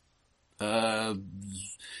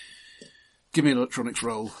 Give me an electronics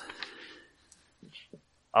roll.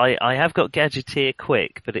 I have got Gadgeteer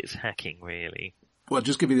quick, but it's hacking, really. Well,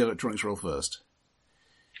 just give me the electronics roll first.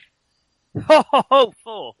 Ho,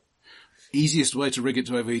 4! Easiest way to rig it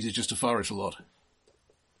to overheat is just to fire it a lot.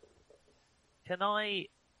 Can I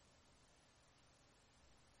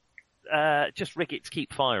just rig it to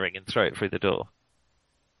keep firing and throw it through the door?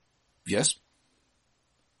 Yes.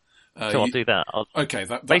 So I'll do that. Okay,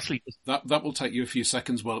 that will take you a few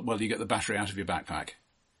seconds while you get the battery out of your backpack.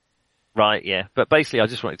 Right, yeah. But basically I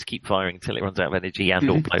just want it to keep firing until it runs out of energy and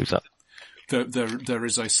or blows up. There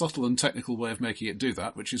is a subtle and technical way of making it do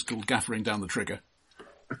that, which is called gaffering down the trigger.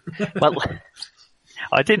 Well,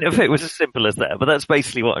 I didn't know if it was as simple as that, but that's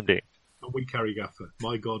basically what I'm doing. And we carry gaffer.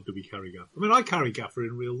 My God, do we carry gaffer? I mean, I carry gaffer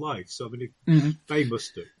in real life, so I mean, they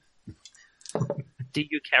must do. Do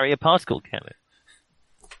you carry a particle cannon?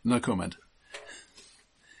 No comment.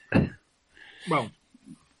 Well,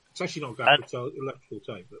 it's actually not gaffer, it's electrical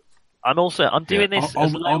tape. But... I'm doing this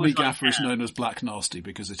as low Army as gaffer I is can. known as Black Nasty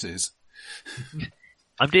because it is.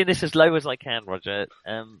 I'm doing this as low as I can, Roger.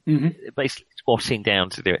 Basically squatting down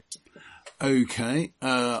to do it. Okay,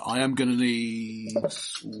 I am going to need,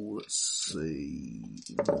 let's see,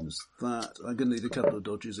 minus that. I'm going to need a couple of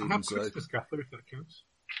dodges I even have so. Christmas gaffer, if that counts.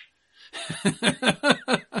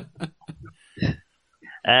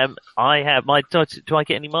 I have my dodge. Do I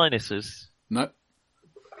get any minuses? No.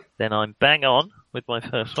 Then I'm bang on with my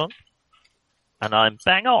first one. And I'm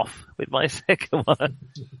bang off with my second one.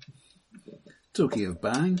 Talking of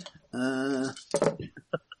bang, let's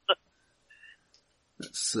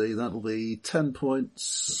see, that'll be 10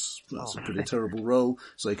 points. That's a pretty terrible roll.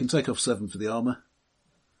 So you can take off 7 for the armour.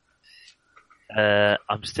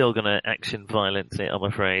 I'm still going to action violence it, I'm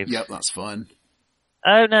afraid. Yep, that's fine.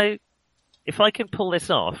 Oh no, if I can pull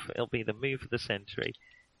this off, it'll be the move of the century.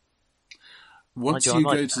 Once you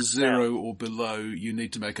go to 0 or below, you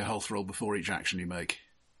need to make a health roll before each action you make.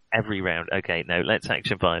 Every round. Okay, no, let's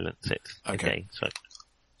action violence it. Okay, so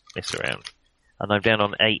miss around. And I'm down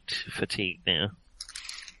on 8 fatigue now.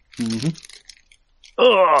 Mm-hmm.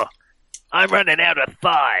 Oh, I'm running out of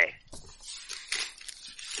thigh.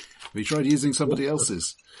 Have you tried using somebody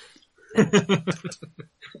else's?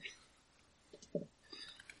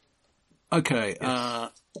 Okay,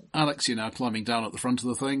 Alex, you're now climbing down at the front of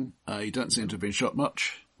the thing. You don't seem to have been shot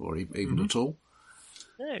much, or even at all.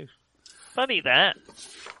 No. Funny that.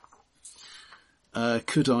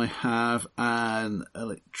 Could I have an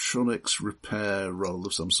electronics repair roll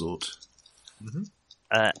of some sort? Mm-hmm.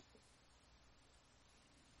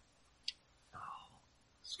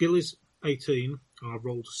 Skill is 18, and I've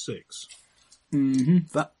rolled 6. Mm-hmm.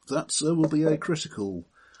 That will be a critical.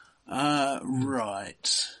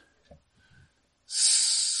 Right.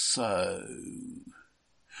 So,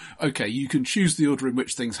 okay, you can choose the order in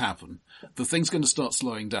which things happen. The thing's going to start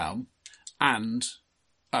slowing down, and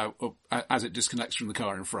as it disconnects from the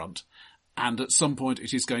car in front, and at some point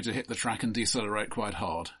it is going to hit the track and decelerate quite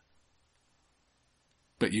hard.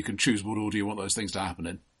 But you can choose what order you want those things to happen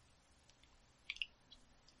in.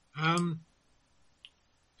 Can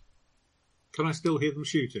I still hear them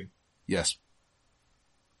shooting? Yes.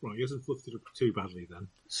 Right, he hasn't fluffed it up too badly then.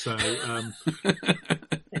 So,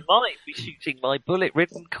 It might be shooting my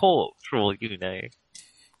bullet-ridden corpse, for all you know.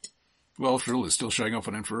 Well, after all, it's still showing up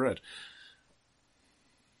on infrared.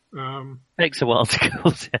 Takes a while to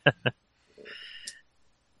cool down.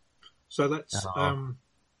 So let's...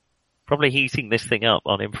 Probably heating this thing up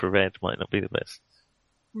on infrared might not be the best.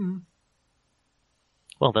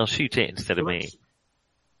 Well, they'll shoot it instead of me.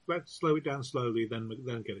 Let's slow it down slowly, then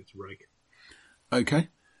get it to break. Okay.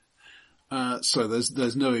 So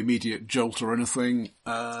there's no immediate jolt or anything.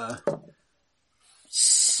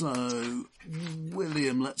 So,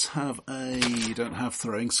 William, let's have you don't have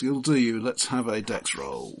throwing skill, do you? Let's have a dex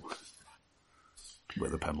roll.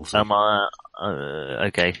 With a penalty.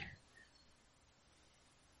 Okay.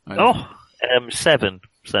 7.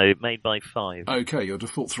 So made by 5. Okay, your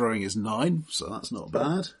default throwing is 9, so that's not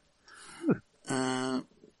bad.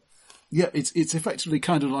 Yeah, it's effectively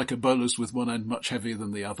kind of like a bolus with one end much heavier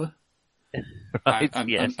than the other. Right,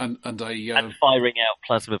 and firing out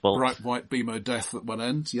plasma bolts. Bright white beam of death at one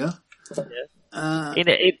end, yeah?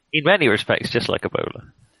 In many respects, just like a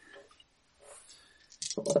bowler.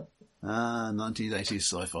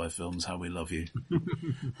 1980s sci-fi films, how we love you.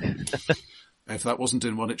 If that wasn't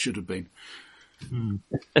in one, it should have been.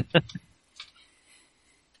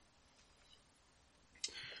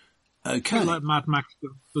 Okay. Like Mad Max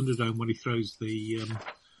Thunderdome when he throws the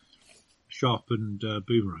sharpened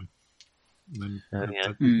boomerang. And then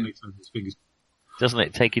his fingers. Doesn't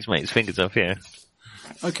it take his mate's fingers off, yeah?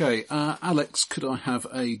 Okay, Alex, could I have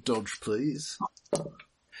a dodge, please?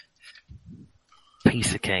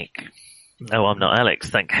 Piece of cake. No, I'm not Alex.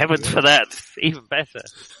 Thank heavens for that. Even better.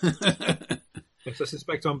 Yes, I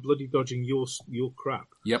suspect I'm bloody dodging your crap.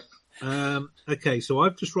 Yep. Okay, so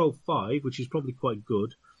I've just rolled 5, which is probably quite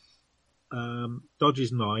good. Dodge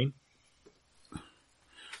is 9.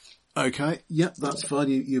 Okay, yep, that's fine.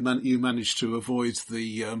 You managed to avoid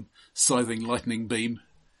the scything lightning beam.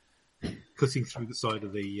 Cutting through the side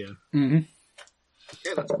of the...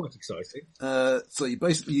 Yeah, that's quite exciting. So you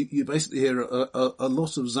basically hear a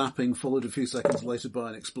lot of zapping, followed a few seconds later by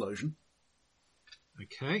an explosion.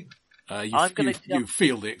 Okay. You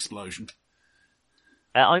feel the explosion.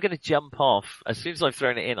 I'm going to jump off. As soon as I've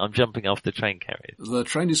thrown it in, I'm jumping off the train carriage. The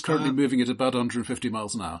train is currently moving at about 150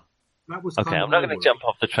 miles an hour. That was okay, I'm not going to jump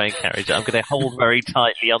off the train carriage. I'm going to hold very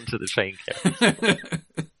tightly onto the train carriage.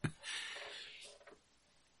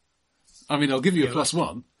 I mean, I'll give you a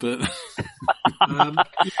 +1, but... I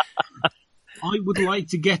would like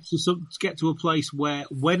to get to a place where,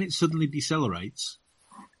 when it suddenly decelerates,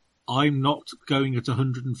 I'm not going at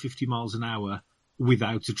 150 miles an hour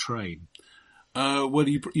without a train. Well,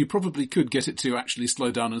 you probably could get it to actually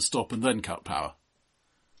slow down and stop and then cut power,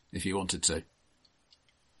 if you wanted to.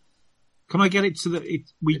 Can I get it so that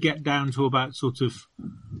we get down to about sort of,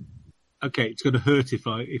 okay, it's going to hurt if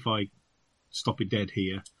I stop it dead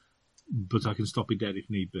here, but I can stop it dead if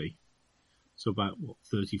need be. So about,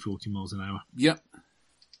 30, 40 miles an hour. Yep.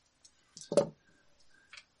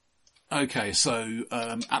 Okay, so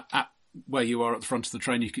at where you are at the front of the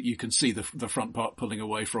train, you can see the front part pulling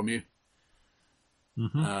away from you.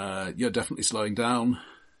 Mm-hmm. You're definitely slowing down.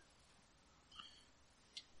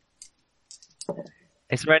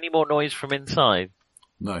 Is there any more noise from inside?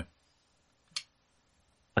 No.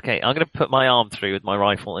 Okay, I'm going to put my arm through with my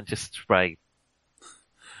rifle and just spray.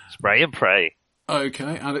 Spray and pray.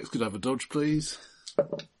 Okay, Alex, could I have a dodge, please?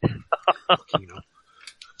 Not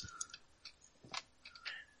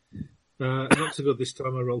so good this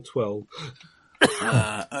time. I rolled 12.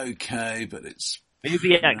 Okay, but it's...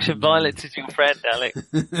 Movie action violence is your friend, Alex.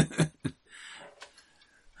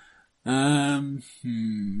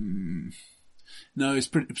 No, it's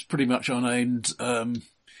pretty much unaimed.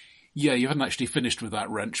 Yeah, you haven't actually finished with that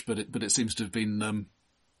wrench, but it seems to have been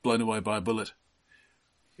blown away by a bullet.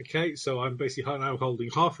 Okay, so I'm basically now holding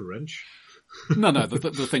half a wrench. No,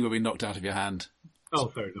 the thing will be knocked out of your hand. Oh,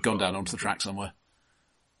 fair enough. Gone down onto the track somewhere.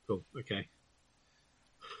 Cool, okay.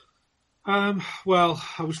 Well,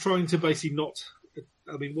 I was trying to basically not...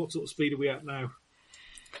 I mean, what sort of speed are we at now?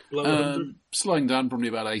 Below 100? Slowing down probably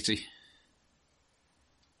about 80.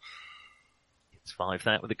 It's 5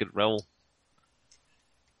 that with a good roll.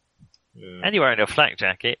 Yeah. And you're wearing a flak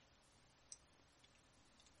jacket.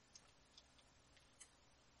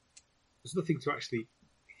 There's nothing to actually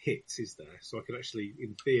hit, is there? So I could actually,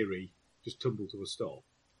 in theory, just tumble to a stop.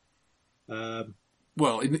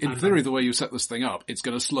 Well, in theory, the way you set this thing up, it's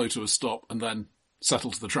going to slow to a stop and then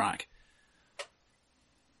settle to the track.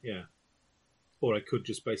 Yeah. Or I could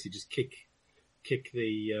just basically just kick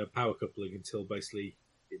the power coupling until basically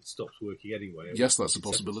it stops working anyway. Yes, that's a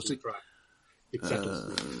possibility. It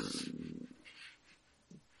settles.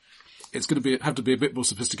 It's going to have to be a bit more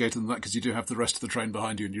sophisticated than that because you do have the rest of the train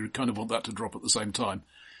behind you and you kind of want that to drop at the same time.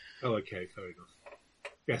 Oh, okay, fair enough.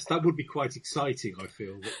 Yes, that would be quite exciting, I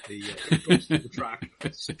feel, that it drops to the track,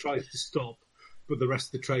 tries to stop, but the rest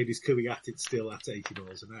of the train is coming at it still at 80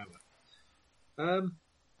 miles an hour.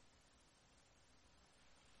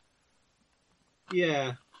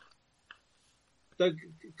 Yeah. Don't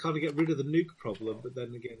kind of get rid of the nuke problem, but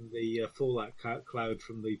then again, the fallout cloud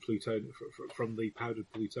from the plutonium, from the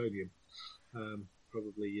powdered plutonium,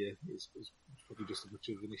 probably is probably just as much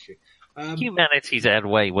of an issue. Humanity's had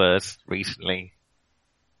way worse recently.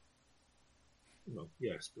 Well,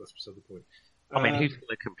 yes, but that's beside the point. I mean, who's going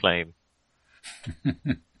to complain?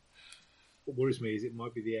 What worries me is it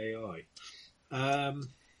might be the AI.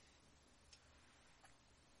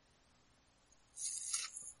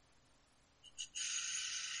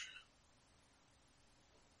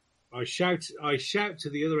 I shout to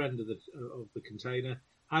the other end of the container.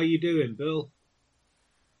 How you doing, Bill?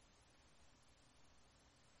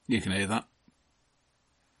 You can hear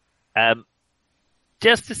that.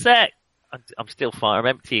 Just a sec. I'm still fine. I'm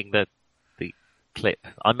emptying the clip.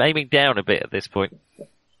 I'm aiming down a bit at this point.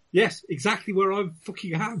 Yes, exactly where I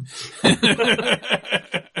fucking am.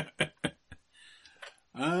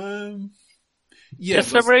 Yeah,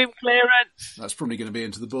 just some room clearance. That's probably going to be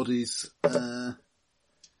into the bodies.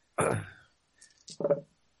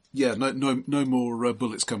 Yeah, no more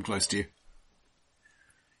bullets come close to you.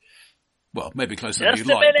 Well, maybe closer than you'd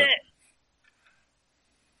like. Just a minute.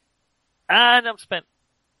 And I'm spent.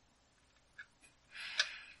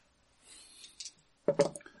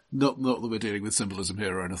 Not that we're dealing with symbolism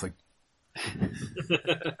here or anything.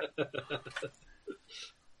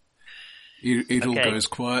 It all goes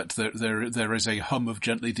quiet. There is a hum of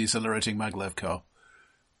gently decelerating maglev car.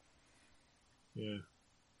 Yeah.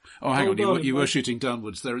 Oh, hang on. You were shooting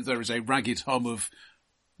downwards. There is a ragged hum of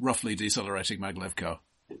roughly decelerating maglev car.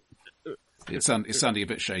 It's sounding a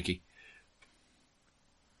bit shaky.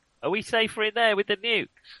 Are we safer in there with the nukes?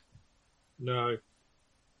 No.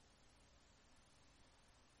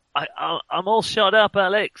 I'm all shot up,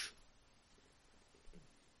 Alex.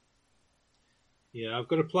 Yeah, I've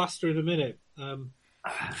got a plaster in a minute.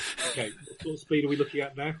 Okay, what speed are we looking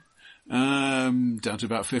at now? Down to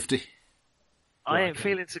about 50. I ain't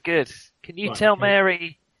feeling so good. Can you tell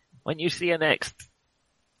Mary when you see her next?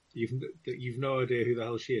 You've no idea who the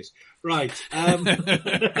hell she is. Right.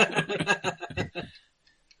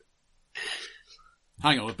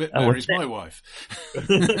 Hang on a bit, Mary's my wife.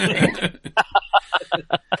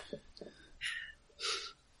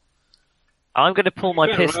 I'm going to pull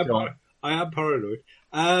my pistol. I am paranoid.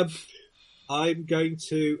 I'm going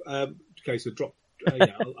to. Okay, so drop.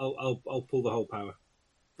 Yeah, I'll pull the whole power.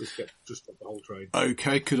 Just drop the whole train.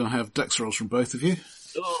 Okay, could I have dex rolls from both of you?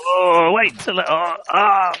 Oh, wait till my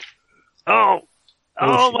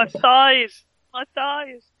thighs, my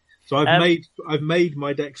thighs. So I've made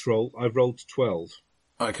my dex roll. I've rolled 12.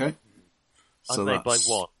 Okay. So I'm made by that's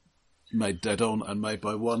 1. Made dead on and made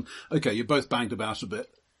by 1. Okay, you're both banged about a bit.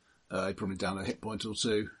 You're probably down a hit point or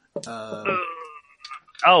two.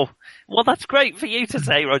 Oh, well, that's great for you to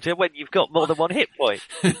say, Roger, when you've got more than 1 hit point.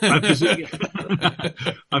 I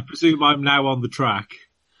presume I'm now on the track.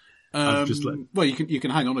 Well, you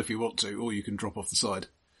can hang on if you want to, or you can drop off the side.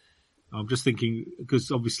 I'm just thinking,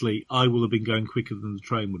 because obviously I will have been going quicker than the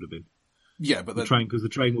train would have been. Yeah, but the train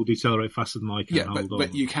will decelerate faster than I can. Yeah,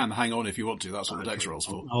 but you can hang on if you want to. That's what the dex roll's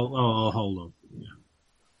for. I'll hold on. Yeah.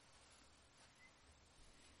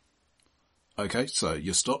 Okay, so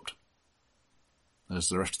you're stopped. There's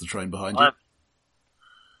the rest of the train behind you. I'm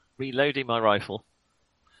reloading my rifle.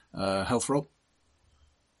 Health roll.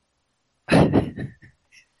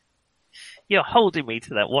 You're holding me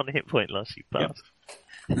to that 1 hit point loss, you bastard.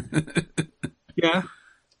 Yeah.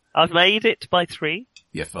 I've made it by 3.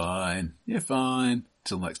 You're fine. You're fine.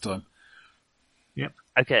 Till next time. Yep.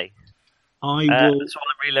 Okay. I will. So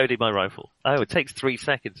I'm reloading my rifle. Oh, it takes 3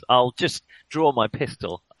 seconds. I'll just draw my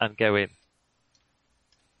pistol and go in.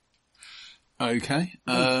 Okay.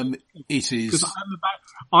 It is.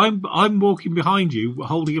 I'm walking behind you,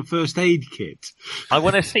 holding a first aid kit. I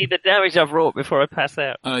want to see the damage I've wrought before I pass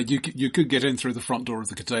out. You could get in through the front door of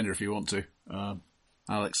the container if you want to,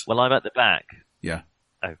 Alex. Well, I'm at the back. Yeah.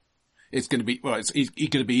 Oh. It's going to be it's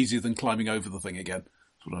going to be easier than climbing over the thing again.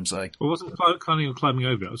 That's what I'm saying. Well, I wasn't climbing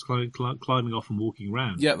over it. I was climbing off and walking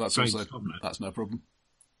around. Yeah, that's no problem.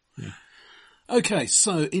 Yeah. Okay,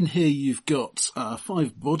 so in here you've got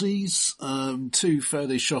 5 bodies, 2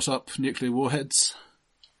 fairly shot up nuclear warheads.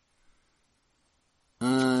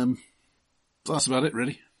 That's about it,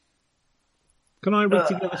 really. Can I rig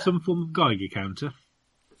together some form of Geiger counter?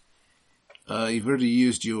 You've already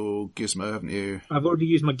used your gizmo, haven't you? I've already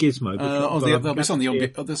used my gizmo. There'll be some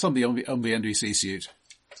on the NBC suit.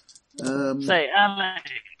 Say,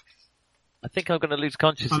 Alex, I think I'm going to lose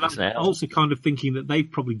consciousness now. I'm also kind of thinking that they've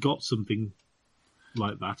probably got something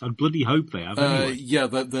like that. I bloody hope they have. Anyway. Yeah,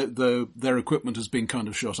 their equipment has been kind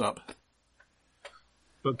of shot up.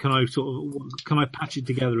 But can I patch it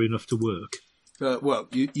together enough to work? Well,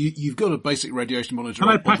 you've got a basic radiation monitor. Can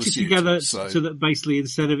I patch it together so that basically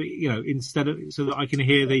so that I can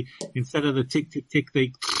hear instead of the tick tick tick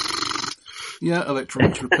the yeah,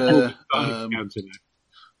 electronics repair.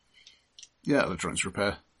 Yeah, electronics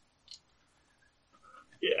repair.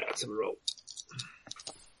 Yeah, that's a roll.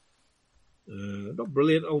 Not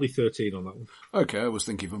brilliant, only 13 on that one. Okay, I was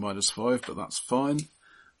thinking for -5, but that's fine.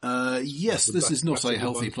 Yes, this is not a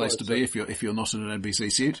healthy place to be if you're not in an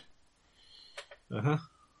NBC suit.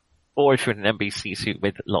 Or if you're in an NBC suit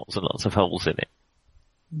with lots and lots of holes in it.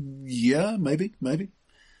 Yeah, maybe.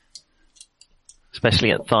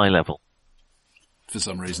 Especially at thigh level. For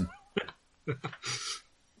some reason.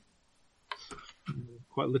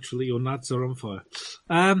 Quite literally, your nads are on fire.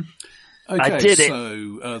 Okay, I did it.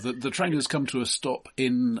 So the train has come to a stop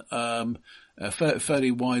in a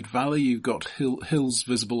fairly wide valley. You've got hills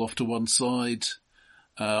visible off to one side.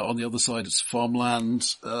 On the other side, it's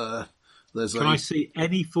farmland. Can I see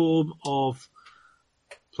any form of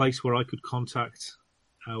place where I could contact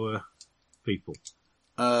our people?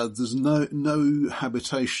 There's no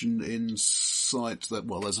habitation in sight.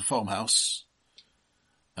 There's a farmhouse.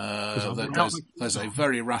 There's a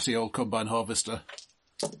very ratty old combine harvester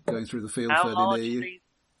going through the field fairly near you.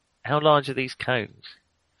 How large are these cones?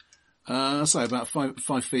 Say about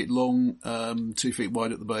 5 feet long, 2 feet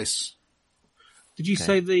wide at the base. Did you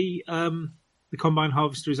say the combine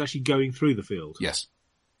harvester is actually going through the field? Yes.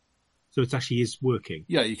 So it actually is working?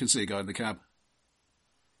 Yeah, you can see a guy in the cab.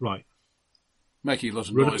 Right. Making a lot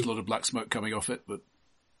of noise, a lot of black smoke coming off it, but...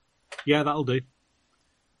 Yeah, that'll do.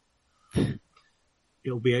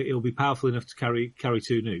 It'll be powerful enough to carry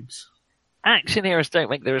 2 nukes. Action heroes don't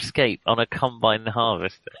make their escape on a combine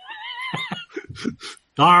harvester.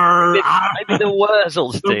 Maybe the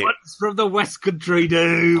Wurzels do. The ones from the West Country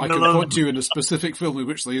do. I can point you in a specific film in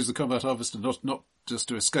which they use the combat harvester not just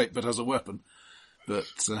to escape, but as a weapon. But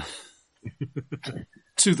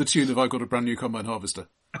to the tune of "I've got a brand new combine harvester."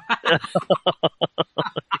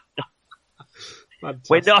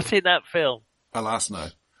 We're not in that film. Alas, no.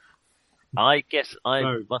 I guess I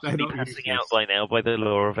must be passing out by now by the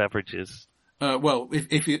law of averages. Well,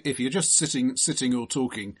 if you're just sitting or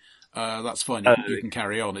talking, that's fine. You can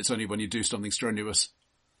carry on. It's only when you do something strenuous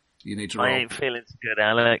you need to roll. I ain't feeling so good,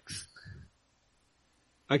 Alex.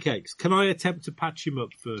 Okay, can I attempt to patch him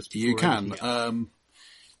up first? You can.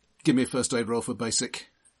 Give me a first aid roll for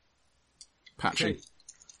basic patching. Okay.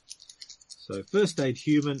 So first aid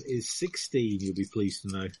human is 16. You'll be pleased to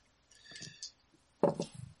know.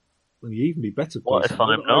 Well, you even be better. What please. if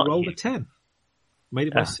I'm not I rolled you? a 10. Made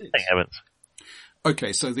it by 6. Thank heavens.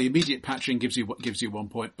 Okay, so the immediate patching gives you 1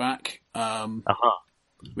 point back,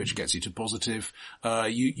 which gets you to positive.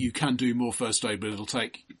 You can do more first aid, but it'll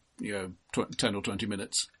take 10 or 20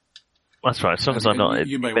 minutes. That's right. As long as I'm not.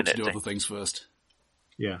 You may want to do other things first.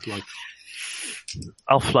 Yeah, like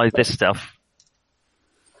I'll fly this stuff.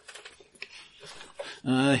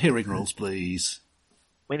 Hearing rolls, please.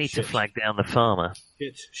 We need to flag down the farmer.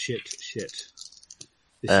 shit.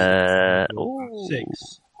 This Ooh.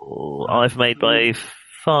 6. I've made my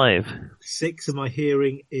 5. 6 and my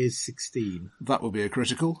hearing is 16. That will be a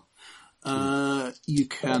critical. You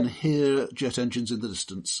can hear jet engines in the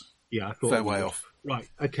distance. Yeah, I thought Fair way off. Right,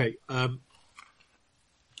 okay.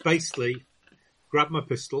 Basically, grab my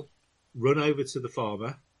pistol, run over to the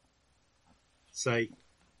farmer, say,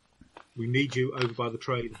 we need you over by the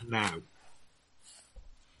train now.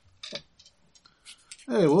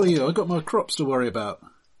 Hey, what are you? I've got my crops to worry about.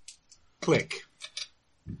 Click.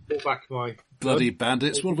 Pull back my... Bloody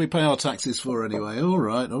bandits. What do we pay our taxes for anyway? All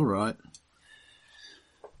right.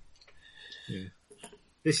 Yeah.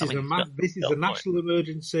 This is a national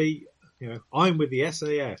emergency. I'm with the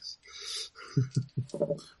SAS.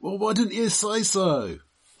 Well, why didn't you say so?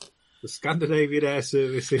 The Scandinavian Air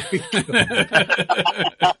Service.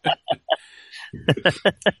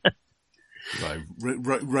 Right,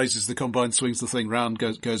 raises the combine, swings the thing round,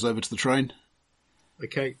 goes over to the train.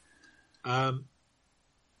 Okay.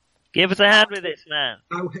 Give us a hand with this, man.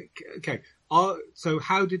 Okay. So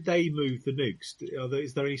how did they move the nukes?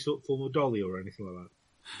 Is there any sort of form of dolly or anything like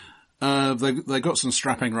that? They got some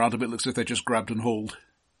strapping around them. It looks as if they just grabbed and hauled.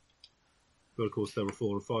 But of course there were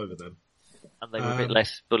 4 or 5 of them. And they were a bit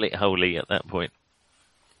less bullet holy at that point.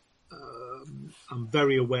 I'm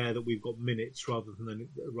very aware that we've got minutes rather than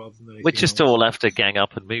anything We just else. all have to gang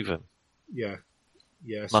up and move them. Yeah.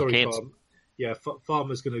 Sorry, kids. Farm. Yeah,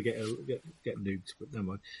 Farmer's going to get nuked, but never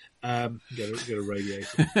mind. Get a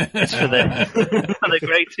radiator. It's for them. For the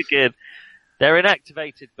greater good. They're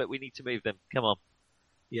inactivated, but we need to move them. Come on.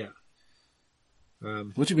 Yeah.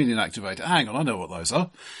 What do you mean inactivated? Hang on, I know what those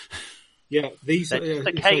are. Yeah, these They're are just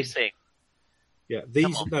the casing. Yeah,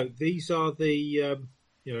 these are the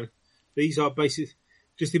these are basic.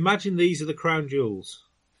 Just imagine these are the crown jewels.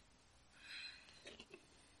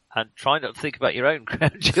 And try not to think about your own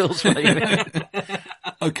crown jewels. Maybe.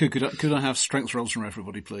 Okay, could I have strength rolls from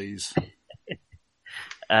everybody, please?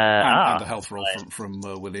 And a health roll from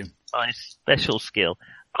William. My special skill.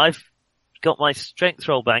 I've got my strength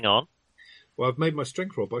roll bang on. Well, I've made my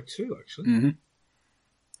strength roll by 2 actually. Mm-hmm.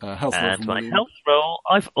 Health roll And from my William. health roll,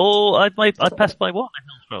 I passed by 1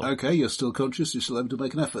 health roll. Okay, you're still conscious. You're still able to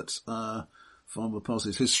make an effort. Farmer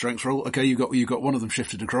passes his strength roll. Okay, you got one of them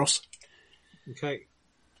shifted across. Okay.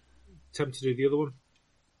 Attempt to do the other one.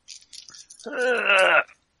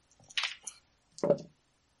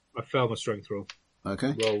 I failed my strength roll.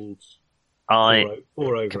 Okay. Rolled I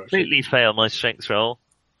 4 over. completely failed my strength roll.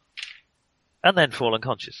 And then fall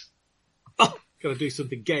unconscious. Oh, gotta do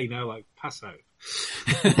something gay now, like pass out.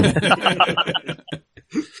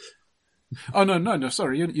 Oh no!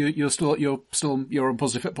 Sorry, you're on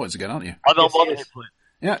positive hit points again, aren't you? I'm on Yes, 1 he is. hit point.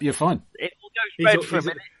 Yeah, you're fine. It will go red for a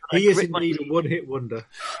minute. He is indeed a one-hit wonder.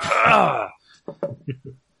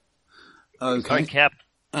 Okay. Sorry, Cap.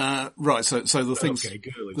 Right. So the things Okay,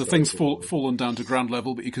 good. the things fallen down to ground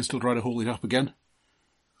level, but you can still try to haul it up again.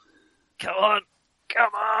 Come on.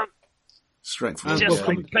 Strength. And roll. Just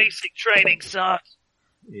well, some basic training, Sarge.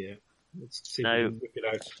 Yeah. Let's see No. if we can whip it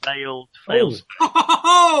out. Fails.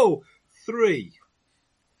 Oh! 3.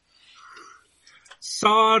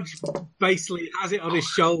 Sarge basically has it on his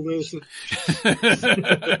shoulders. Where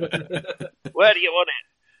do you want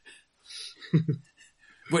it?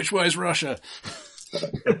 Which way is Russia?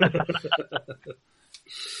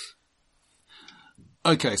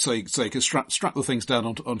 Okay, so you can strap the things down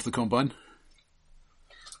onto the combine.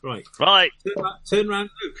 Right. Turn around.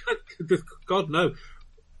 No, God, no.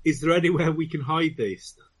 Is there anywhere we can hide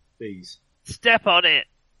these? Step on it.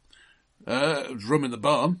 Room in the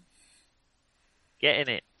barn. Get in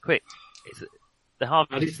it. Quick. The half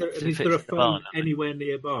And is there a phone anywhere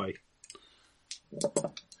nearby?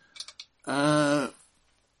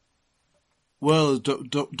 Well,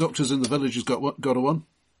 doctors in the village has got a one.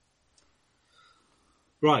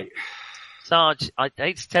 Right. Sarge, I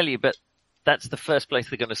hate to tell you, but that's the first place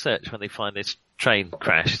they're going to search when they find this train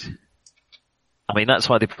crashed. I mean, that's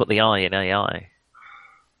why they put the I in AI.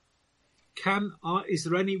 Is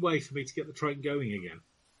there any way for me to get the train going again?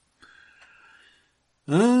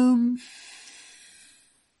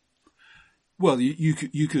 Well,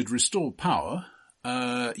 you could restore power.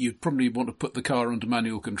 you'd probably want to put the car under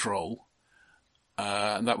manual control,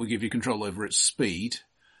 and that will give you control over its speed.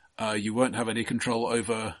 You won't have any control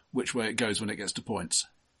over which way it goes when it gets to points.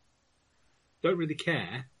 Don't really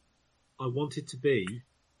care. I want it to be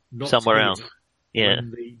not somewhere else. Yeah.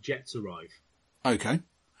 When the jets arrive.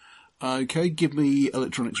 Okay, give me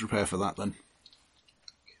electronics repair for that then.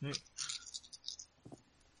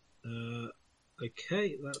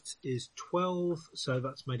 Okay, that is 12, so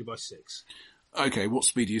that's made it by 6. Okay, what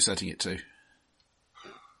speed are you setting it to?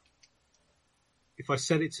 If I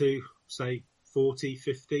set it to, say, 40,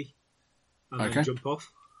 50, and then jump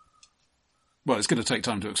off. Well, it's going to take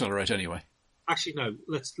time to accelerate anyway. Actually, no.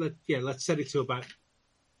 Let's set it to about.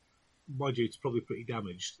 Mind you, it's probably pretty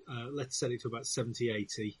damaged. Let's set it to about 70,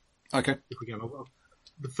 80. Okay. If we can.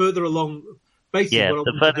 The further along, basically,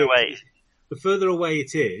 the further away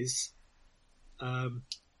it is,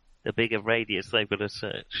 the bigger radius they've got to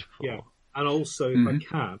search for. Yeah, and also if I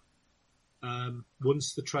can,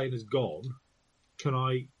 once the train has gone, can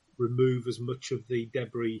I remove as much of the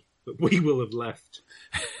debris that we will have left?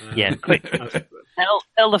 Yeah, quick.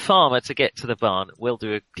 Tell the farmer to get to the barn. We'll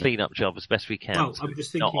do a clean-up job as best we can. Oh, I'm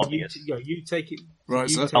just thinking, you take it. Right,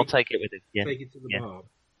 sir. I'll take it with it. Yeah. Take it to the barn.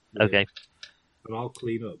 Okay. And I'll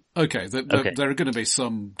clean up. Okay, there are going to be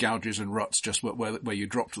some gouges and ruts just where you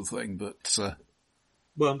dropped the thing, but...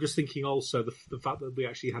 Well, I'm just thinking also the fact that we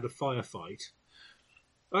actually had a firefight.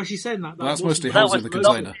 Actually, saying that... That's mostly holes in the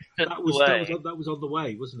container. That was on the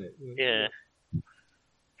way, wasn't it? Yeah.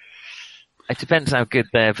 It depends how good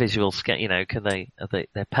their visuals get, can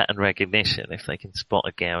their pattern recognition, if they can spot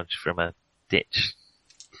a gouge from a ditch.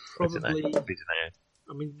 Probably.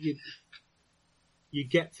 I mean, you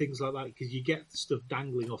get things like that because you get stuff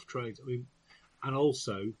dangling off trains. I mean, and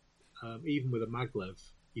also, even with a maglev,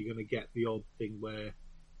 you're going to get the odd thing where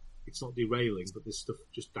it's not derailing, but there's stuff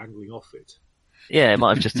just dangling off it. Yeah, it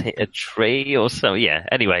might have just hit a tree or so. Yeah.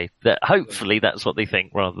 Anyway, hopefully that's what they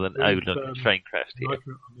think rather than look, the train crashed here.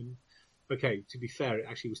 Okay, to be fair, it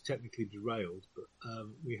actually was technically derailed, but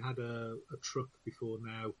we had a truck before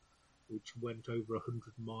now which went over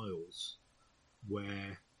 100 miles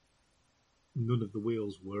where none of the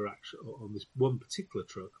wheels were actually on this one particular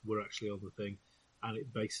truck were actually on the thing, and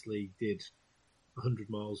it basically did 100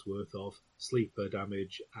 miles worth of sleeper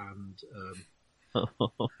damage and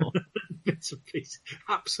bits and pieces.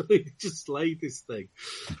 Absolutely just slayed this thing.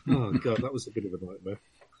 Oh god, that was a bit of a nightmare.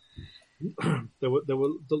 There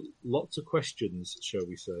were lots of questions, shall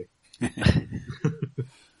we say?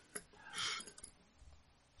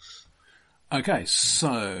 Okay,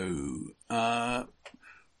 so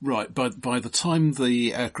right by the time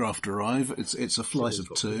the aircraft arrive, it's a flight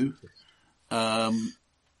of 2.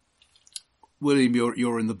 William,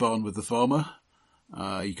 you're in the barn with the farmer.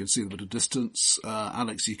 You can see them at a distance.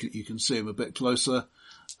 Alex, you can see them a bit closer.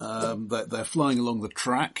 They're flying along the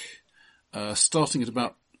track, starting at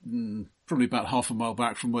about probably about half a mile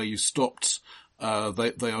back from where you stopped.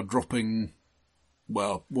 They are dropping,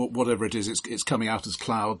 well, whatever it is. It's coming out as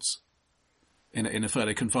clouds in a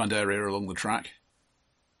fairly confined area along the track.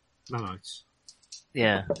 Nice.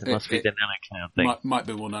 Yeah, it must be the nanocloud thing. Might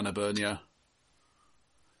be more nanoburn, yeah.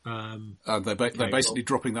 They're basically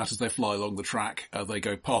dropping that as they fly along the track. They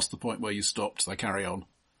go past the point where you stopped. They carry on.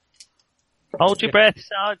 Hold your breath,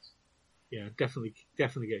 Sarge. Yeah, definitely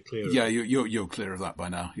get clear. Yeah, you're clear of that by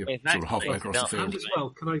now. You're sort of halfway across the field. And as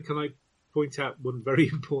well, can I point out one very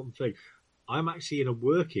important thing? I'm actually in a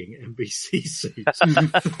working NBC suit. That's in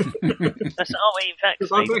fact.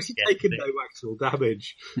 Because I've actually taken no actual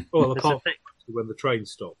damage. Well, apart from when the train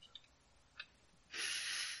stopped.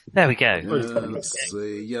 There we go. Let's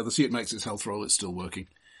see. Yeah, the suit makes its health roll. It's still working.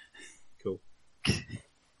 Cool.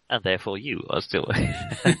 And therefore you are still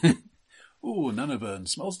working. Ooh, nanoburn.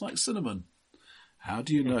 Smells like cinnamon. How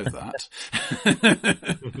do you know that?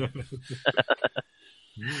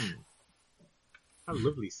 How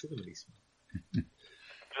lovely cinnamony smell.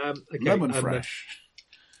 Okay, Lemon fresh.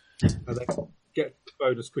 And then get the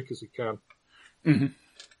phone as quick as we can. Mm-hmm.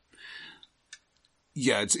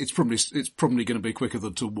 Yeah, it's probably going to be quicker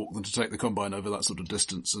to walk than to take the combine over that sort of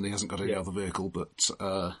distance, and he hasn't got any other vehicle. But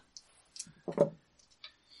I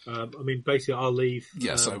mean, basically, I'll leave.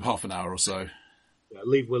 Yeah, so half an hour or so. Yeah,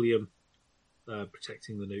 leave William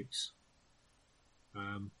protecting the nukes.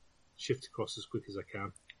 Shift across as quick as I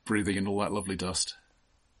can. Breathing in all that lovely dust.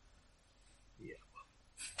 Yeah, well,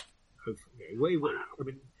 hopefully. I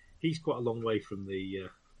mean, he's quite a long way from the.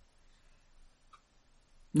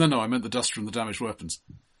 No, I meant the dust from the damaged weapons.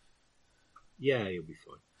 Yeah, he'll be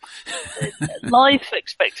fine. Life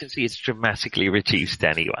expectancy is dramatically reduced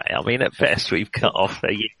anyway. I mean, at best, we've cut off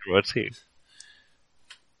a year or two.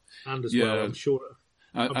 And as Yeah. well, I'm sure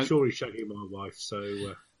I- sure he's shagging my wife.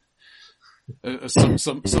 So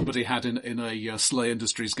somebody had in a Slay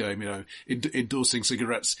Industries game, endorsing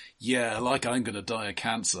cigarettes. Yeah, like I'm going to die of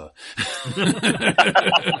cancer.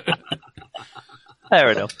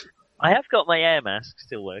 Fair enough. I have got my air mask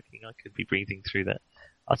still working. I could be breathing through that.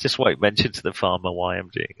 I just won't mention to the farmer why I'm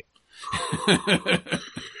doing it.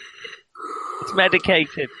 It's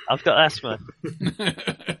medicated. I've got asthma.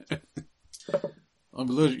 I'm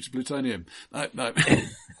allergic to plutonium. No.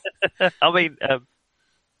 I mean,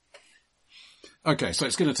 Okay, so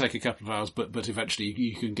it's going to take a couple of hours, but eventually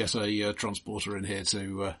you can get a transporter in here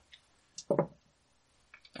to.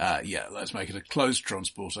 Let's make it a closed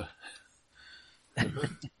transporter.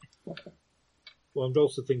 well, I'm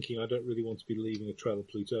also thinking I don't really want to be leaving a trail of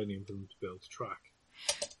plutonium for them to be able to track.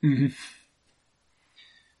 Mm-hmm.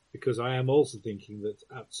 Because I am also thinking that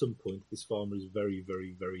at some point this farmer is very,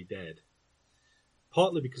 very, very dead.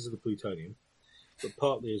 Partly because of the plutonium, but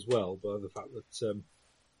partly as well by the fact that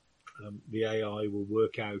the AI will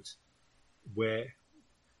work out where.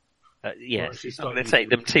 yes, it's not going to take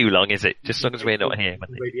them too long, is it? Just as long as we're not here.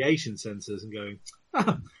 Radiation sensors and going,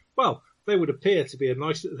 well, they would appear to be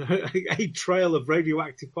a trail of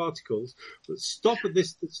radioactive particles that stop at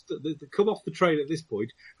this, that come off the train at this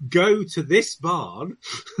point, go to this barn.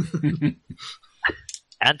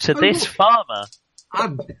 And to this farmer.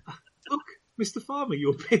 And look, Mr. Farmer,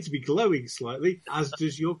 you appear to be glowing slightly, as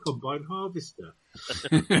does your combine harvester.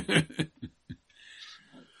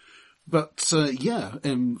 But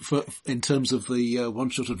in terms of the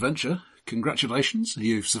one-shot adventure, congratulations,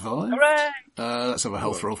 you've survived. Hooray! Let's have a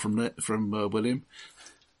health roll from William.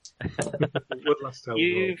 One last time.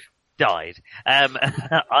 You've died.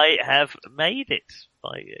 I have made it.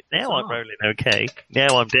 Now I'm rolling okay.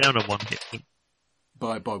 Now I'm down on 1 hit point.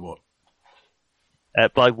 By what?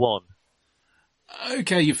 By 1.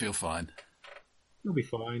 Okay, you feel fine. You'll be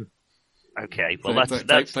fine. Okay, well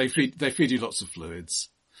they feed you lots of fluids.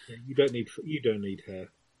 Yeah, you don't need hair.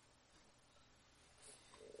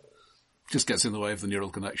 Just gets in the way of the neural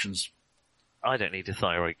connections. I don't need a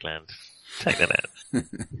thyroid gland. Take that out.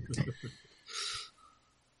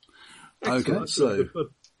 Okay, so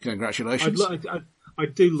congratulations. I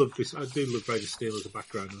do love this. I do love Raider Steel as a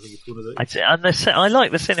background. I think it's one of the. I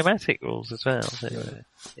like the cinematic rules as well. So,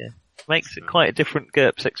 yeah, makes it quite a different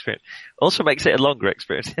GURPS experience. Also makes it a longer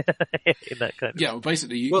experience in that kind of. Yeah, well,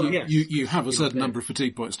 basically, you have a certain number of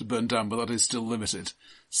fatigue points to burn down, but that is still limited.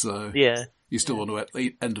 So yeah, you still want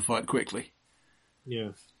to end a fight quickly.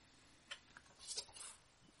 Yeah.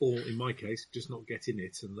 Or in my case, just not get in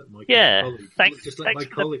it and let my colleague. Thanks just for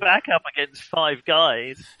colleague. the backup against 5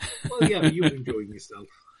 guys. Well, yeah, you were enjoying yourself.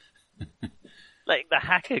 Letting the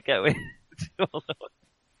hacker go in.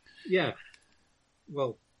 Yeah.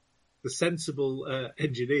 Well, the sensible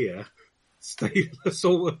engineer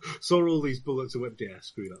saw all these bullets and went, yeah,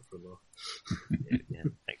 screw that for a while. Yeah.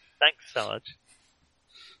 Thanks, Sarge.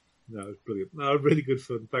 No, it's brilliant. No, really good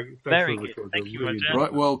fun. Thanks Very for good. Thank you, really Roger.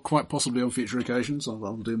 Right, well, quite possibly on future occasions,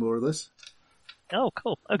 I'll do more of this. Oh,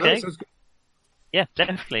 cool. Okay. No, sounds good. Yeah,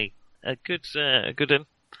 definitely. A good one.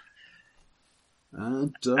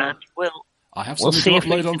 And I have we'll something to see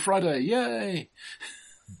upload on Friday. Yay!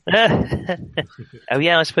 Oh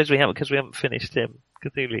yeah, I suppose we haven't, because we haven't finished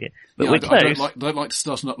Cthulhu yet. But Yeah, we're I close. don't like to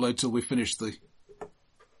start an upload till we finish the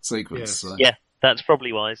sequence. Yeah. So. Yeah, that's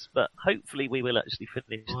probably wise, but hopefully we will actually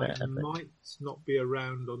finish that. I might not be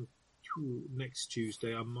around on next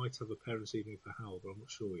Tuesday. I might have a parents' evening for Hal, but I'm not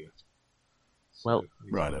sure yet. Well,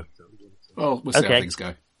 righto. Well, we'll see how things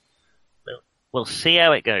go. We'll see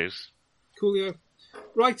how it goes. Coolio.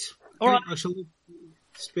 Right. All right. I shall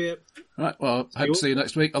spear. Right, well, hope to see you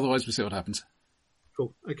next week. Otherwise, we'll see what happens.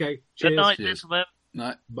 Cool. Okay. Cheers. Good night, Cheers. gentlemen.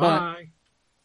 Night. Bye.